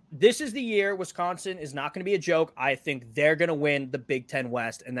think this is the year Wisconsin is not going to be a joke. I think they're going to win the Big Ten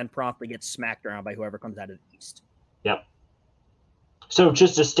West and then promptly get smacked around by whoever comes out of the East. Yep. So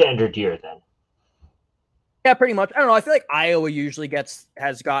just a standard year then. Yeah, pretty much. I don't know. I feel like Iowa usually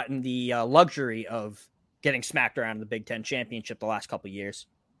has gotten the luxury of getting smacked around in the Big Ten championship the last couple of years.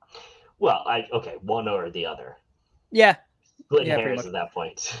 Well, one or the other. Yeah. Splitting hairs at that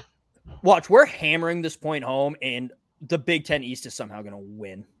point. Watch, we're hammering this point home, and the Big Ten East is somehow going to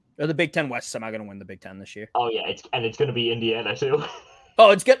win. Or the Big Ten West is somehow going to win the Big Ten this year. Oh, yeah. It's going to be Indiana, too. Oh,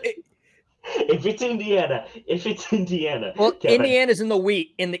 it's good. If it's Indiana. Well, Kevin. Indiana's in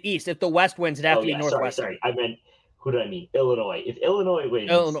the East. If the West wins, it'd have to be Northwestern. Sorry. I meant, who do I mean? Illinois. If Illinois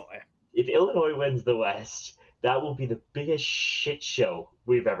wins the West, that will be the biggest shit show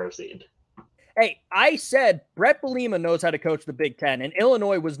we've ever seen. Hey, I said Brett Bielema knows how to coach the Big Ten, and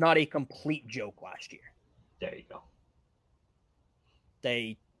Illinois was not a complete joke last year. There you go.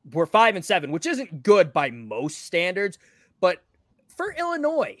 They were 5-7, which isn't good by most standards, but for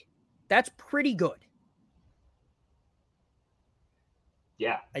Illinois, that's pretty good.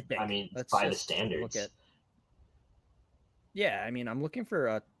 Yeah, I think. I mean, by the standards. Yeah, I mean, I'm looking for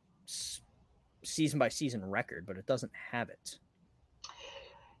a season-by-season record, but it doesn't have it.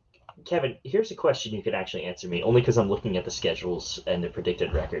 Kevin, here's a question you could actually answer me, only because I'm looking at the schedules and the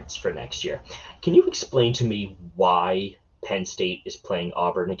predicted records for next year. Can you explain to me why Penn State is playing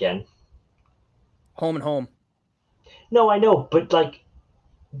Auburn again? Home and home. No, I know, but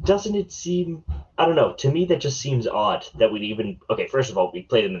doesn't it seem, I don't know, to me that just seems odd that we'd even, okay, first of all, we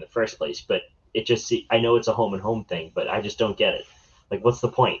played them in the first place, but it just, I know it's a home and home thing, but I just don't get it. What's the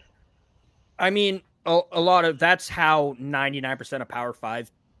point? I mean, a lot of, that's how 99% of Power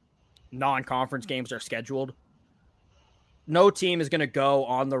 5 non-conference games are scheduled. No team is going to go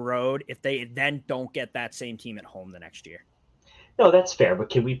on the road if they then don't get that same team at home the next year. No, that's fair, but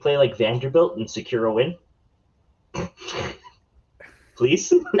can we play Vanderbilt and secure a win?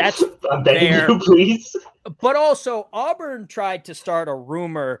 Please? That's I'm begging you, please. But also, Auburn tried to start a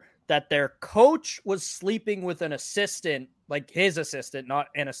rumor that their coach was sleeping with an assistant, his assistant, not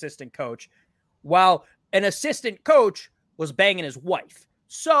an assistant coach, while an assistant coach was banging his wife.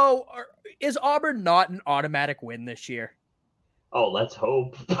 So is Auburn not an automatic win this year? Oh, let's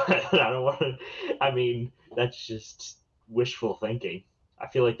hope. I don't want to. I mean, that's just wishful thinking. I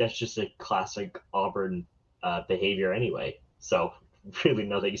feel like that's just a classic Auburn behavior anyway. So really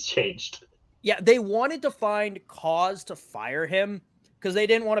nothing's changed. Yeah, they wanted to find cause to fire him because they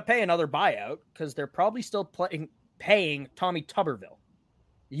didn't want to pay another buyout because they're probably still paying Tommy Tuberville,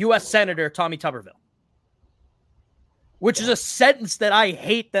 U.S. Senator Tommy Tuberville. Which is a sentence that I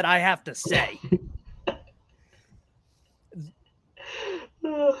hate that I have to say.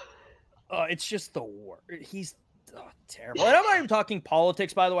 It's just the worst. He's terrible. And I'm not even talking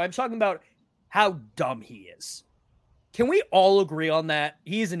politics, by the way. I'm talking about how dumb he is. Can we all agree on that?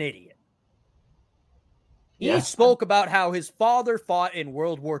 He's an idiot. He spoke about how his father fought in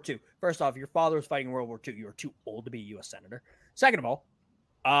World War II. First off, your father was fighting in World War II. You were too old to be a U.S. Senator. Second of all,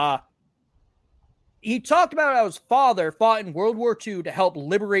 he talked about how his father fought in World War II to help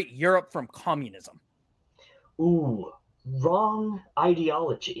liberate Europe from communism. Ooh, wrong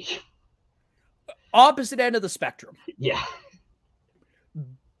ideology. Opposite end of the spectrum. Yeah.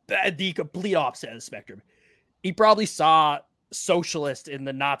 The complete opposite end of the spectrum. He probably saw socialist in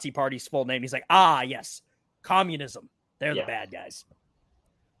the Nazi party's full name. He's like, yes, communism. They're the bad guys.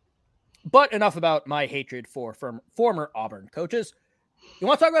 But enough about my hatred for former Auburn coaches. You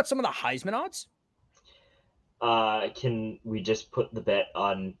want to talk about some of the Heisman odds? Can we just put the bet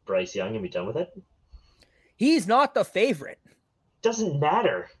on Bryce Young and be done with it? He's not the favorite. Doesn't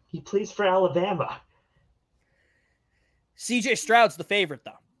matter. He plays for Alabama. CJ Stroud's the favorite,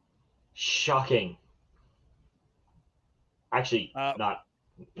 though. Shocking. Actually, not.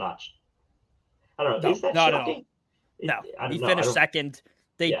 I don't know. Is that shocking? No, he finished second.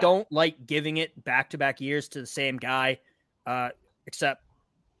 They don't like giving it back-to-back years to the same guy, except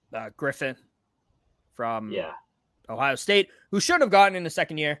Griffin from Ohio State, who should have gotten in the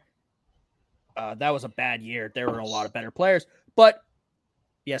second year. That was a bad year. There were a lot of better players. But,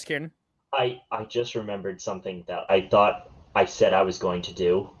 yes, Kieran? I just remembered something that I thought I said I was going to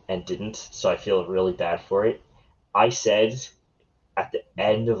do and didn't, so I feel really bad for it. I said at the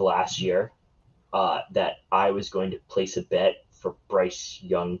end of last year that I was going to place a bet for Bryce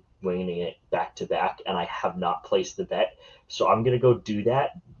Young winning it back-to-back, and I have not placed the bet. So I'm going to go do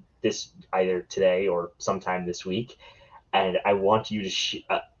that this either today or sometime this week, and I want you to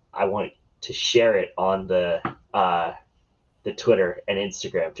I want to share it on the Twitter and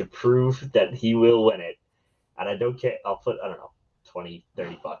Instagram to prove that he will win it. And I don't care. I'll put, I don't know, $20,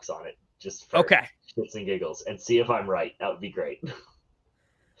 $30 on it just for shits and giggles and see if I'm right. That would be great.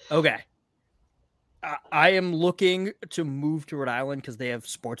 Okay. I am looking to move to Rhode Island because they have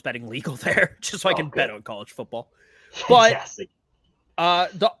sports betting legal there, just so I can bet on college football. Fantastic.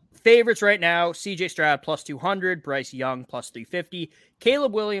 But the favorites right now, CJ Stroud plus 200, Bryce Young plus 350,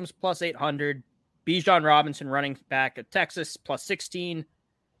 Caleb Williams plus 800, Bijan Robinson running back at Texas plus 16,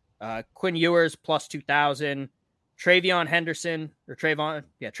 Quinn Ewers plus 2,000, Travion Henderson, I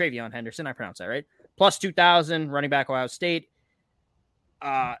pronounced that right, plus 2,000, running back Ohio State.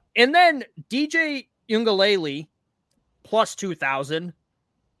 And then DJ Uiagalelei plus 2,000,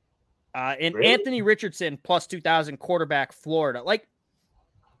 and really? Anthony Richardson plus 2,000, quarterback Florida. Like,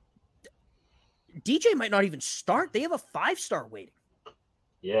 DJ might not even start. They have a 5-star waiting.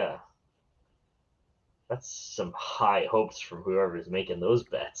 Yeah. That's some high hopes from whoever's making those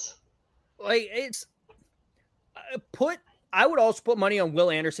bets. Like, I would also put money on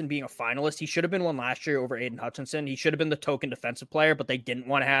Will Anderson being a finalist. He should have been one last year over Aiden Hutchinson. He should have been the token defensive player, but they didn't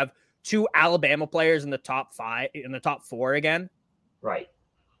want to have 2 Alabama players in the top 4 again. Right.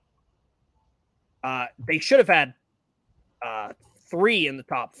 They should have had 3 in the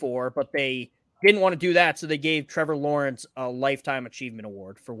top 4, but they didn't want to do that, so they gave Trevor Lawrence a Lifetime Achievement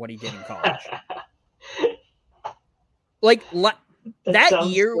Award for what he did in college. Like, that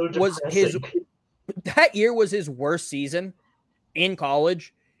year was his worst season in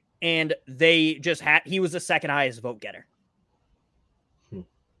college, and they just he was the second highest vote getter.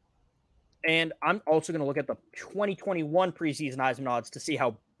 And I'm also going to look at the 2021 preseason Heisman odds to see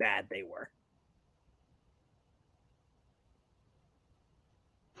how bad they were.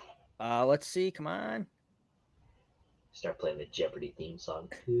 Let's see. Come on. Start playing the Jeopardy theme song.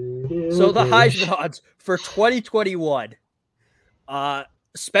 So the Heisman odds for 2021.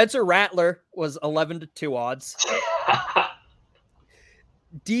 Spencer Rattler was 11-2 odds.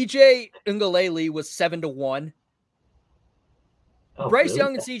 DJ Uiagalelei was 7-1. Bryce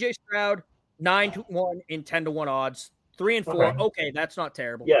Young and CJ Stroud 9-1 and 10-1 odds. 3 and 4. Okay, that's not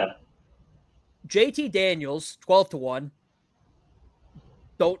terrible. Yeah. JT Daniels 12-1.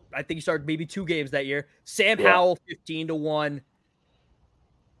 I think he started maybe 2 games that year. Sam Howell 15-1.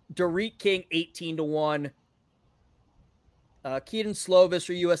 Derek King 18-1. Keaton Slovis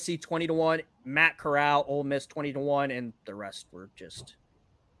for USC 20-1. Matt Corral, Ole Miss 20-1, and the rest were just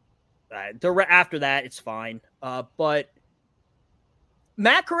after that. It's fine. But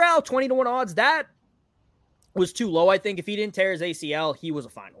Matt Corral 20-1 odds, that was too low. I think if he didn't tear his ACL, he was a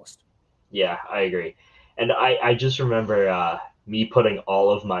finalist. Yeah, I agree. And I just remember me putting all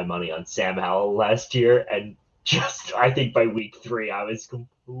of my money on Sam Howell last year, and just I think by week 3 I was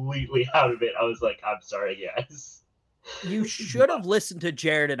completely out of it. I was like, I'm sorry, guys. You should have listened to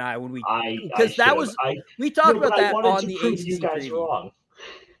Jared and I when we because we talked about that on the ACC you guys preview. Wrong.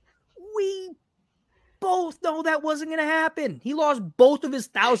 We both know that wasn't going to happen. He lost both of his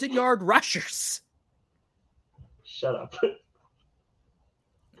 1,000-yard rushers. Shut up.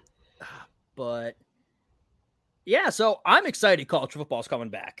 But yeah, so I'm excited college football's coming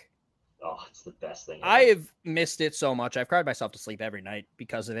back. Oh, it's the best thing ever. I have missed it so much. I've cried myself to sleep every night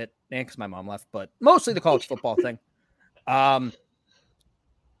because of it, and because my mom left, but mostly the college football thing.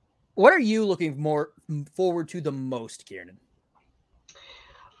 What are you looking more forward to the most, Kieran?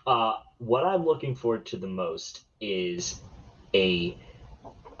 What I'm looking forward to the most is a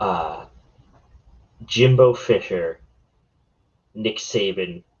Jimbo Fisher, Nick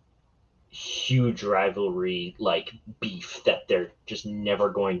Saban, huge rivalry, like beef that they're just never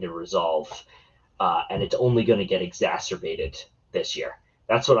going to resolve. And it's only going to get exacerbated this year.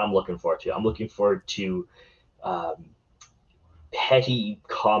 That's what I'm looking forward to. I'm looking forward to petty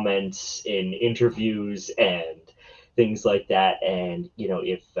comments in interviews and things like that. And, you know,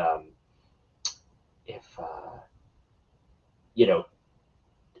 if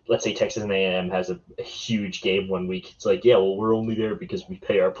let's say Texas A&M has a huge game one week, it's like, yeah, well, we're only there because we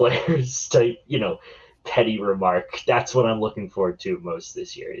pay our players type, petty remark. That's what I'm looking forward to most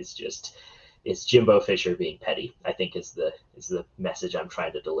this year, is just it's Jimbo Fisher being petty, I think is the message I'm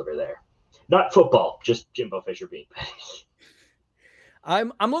trying to deliver there. Not football, just Jimbo Fisher being petty.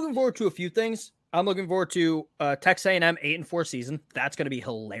 I'm looking forward to a few things. I'm looking forward to Texas A&M 8-4 season. That's going to be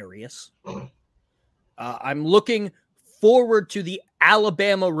hilarious. I'm looking forward to the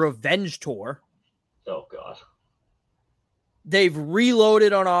Alabama revenge tour. Oh, God. They've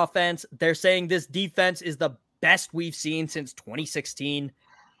reloaded on offense. They're saying this defense is the best we've seen since 2016.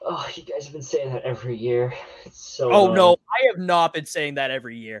 Oh, you guys have been saying that every year. It's so annoying. No, I have not been saying that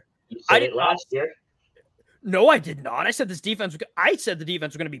every year. You said it last year? No, I did not. I said the defense was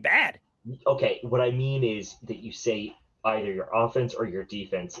going to be bad. Okay, what I mean is that you say either your offense or your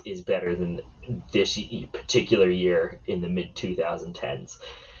defense is better than this particular year in the mid-2010s.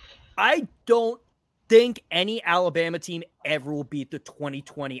 I don't think any Alabama team ever will beat the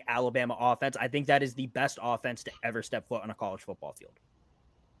 2020 Alabama offense. I think that is the best offense to ever step foot on a college football field.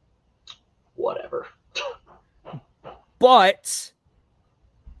 Whatever. But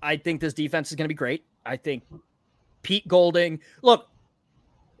I think this defense is going to be great. I think Pete Golding, look,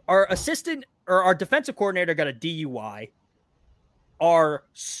 our defensive coordinator got a DUI. Our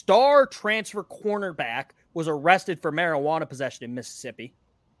star transfer cornerback was arrested for marijuana possession in Mississippi.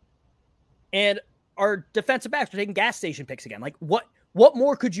 And our defensive backs are taking gas station picks again. Like, what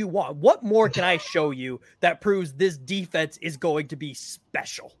more could you want? What more can I show you that proves this defense is going to be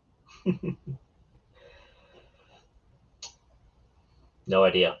special? No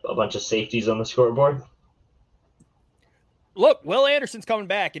idea. A bunch of safeties on the scoreboard. Look, Will Anderson's coming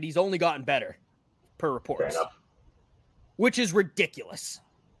back, and he's only gotten better, per reports. Fair enough. Which is ridiculous.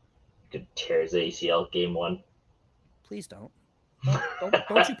 Could tear his ACL game 1. Please don't.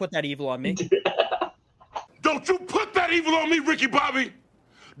 Don't you put that evil on me. Don't you put that evil on me, Ricky Bobby.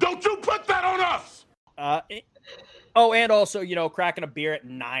 Don't you put that on us. And also, cracking a beer at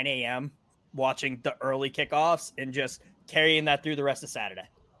 9 a.m., watching the early kickoffs, and just carrying that through the rest of Saturday.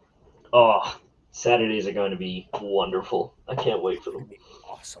 Oh, Saturdays are going to be wonderful. I can't wait for them.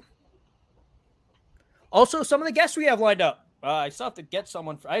 Awesome. Also, some of the guests we have lined up. I still have to get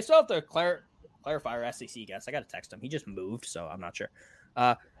someone. I still have to clarify our SEC guest. I got to text him. He just moved, so I'm not sure.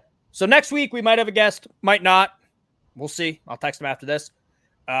 So next week we might have a guest, might not. We'll see. I'll text him after this.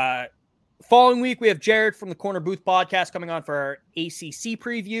 Following week we have Jared from the Corner Booth podcast coming on for our ACC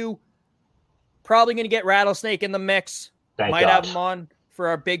preview. Probably going to get Rattlesnake in the mix. Might have him on for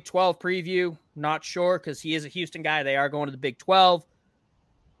our Big 12 preview. Not sure because he is a Houston guy. They are going to the Big 12.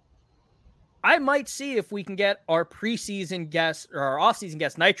 I might see if we can get our preseason guest or our offseason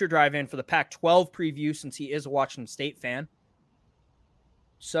guest, Nitro Drive, in for the Pac-12 preview since he is a Washington State fan.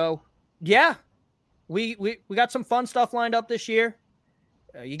 So, yeah, we got some fun stuff lined up this year.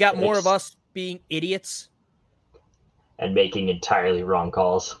 You got more of us being idiots. And making entirely wrong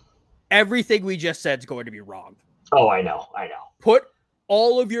calls. Everything we just said is going to be wrong. Oh, I know. Put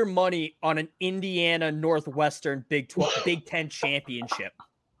all of your money on an Indiana Northwestern Big 10 championship.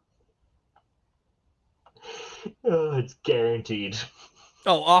 It's guaranteed.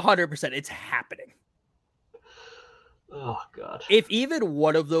 Oh, 100%. It's happening. Oh, God. If even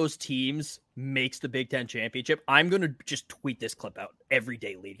one of those teams makes the Big 10 championship, I'm going to just tweet this clip out every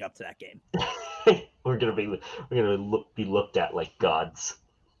day leading up to that game. We're going to be looked at like gods.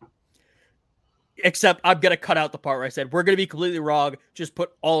 Except I'm going to cut out the part where I said, we're going to be completely wrong. Just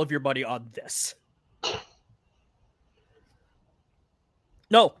put all of your money on this.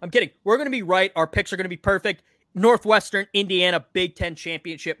 No, I'm kidding. We're going to be right. Our picks are going to be perfect. Northwestern, Indiana, Big 10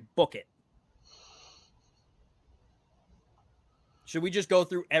 championship. Book it. Should we just go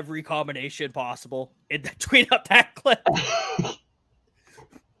through every combination possible and then tweet out that clip?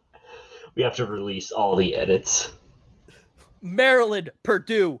 We have to release all the edits. Maryland,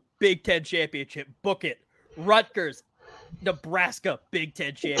 Purdue, Big 10 championship. Book it. Rutgers, Nebraska, Big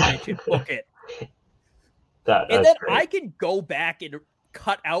 10 championship. Book it. And then great. I can go back and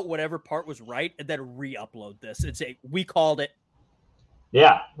cut out whatever part was right and then re-upload this and say, we called it.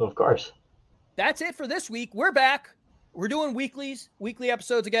 Yeah, of course. That's it for this week. We're back. We're doing weekly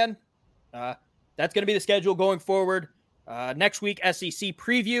episodes again. That's going to be the schedule going forward. Next week, SEC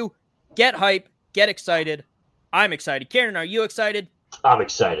preview. Get hype. Get excited. I'm excited. Karen, are you excited? I'm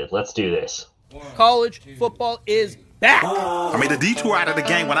excited. Let's do this. College football is back. I made a detour out of the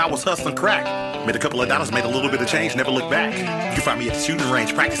game when I was hustling crack. Made a couple of dollars, made a little bit of change, never looked back. You can find me at the shooting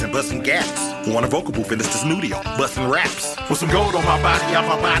range practicing busting gaps. Want a vocal booth in the studio, busting raps. With some gold on my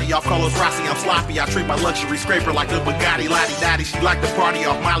body, off Carlos Rossi, I'm sloppy. I treat my luxury scraper like a Bugatti, lottie dottie. She like to party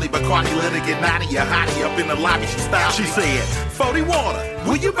off Molly Bacardi, let her get naughty. A hottie up in the lobby, she style. She said, 40 water,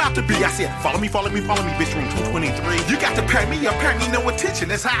 where you about to be? I said, follow me, bitch, room 223. You got to pay me no attention.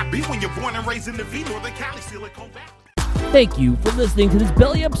 That's how I be when you're born and raised in the V, Northern Cali, Silicon Valley. Thank you for listening to this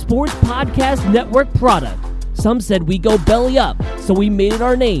Belly Up Sports Podcast Network product. Some said we go belly up, so we made it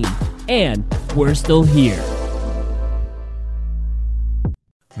our name, and we're still here.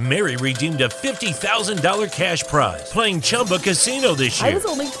 Mary redeemed a $50,000 cash prize playing Chumba Casino this year. I was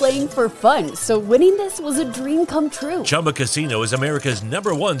only playing for fun, so winning this was a dream come true. Chumba Casino is America's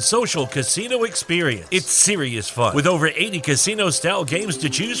 #1 social casino experience. It's serious fun. With over 80 casino-style games to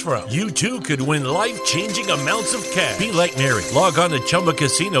choose from, you too could win life-changing amounts of cash. Be like Mary. Log on to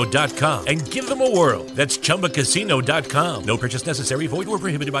ChumbaCasino.com and give them a whirl. That's ChumbaCasino.com. No purchase necessary. Void where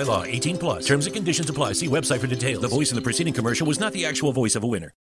prohibited by law. 18+. Terms and conditions apply. See website for details. The voice in the preceding commercial was not the actual voice of a winner.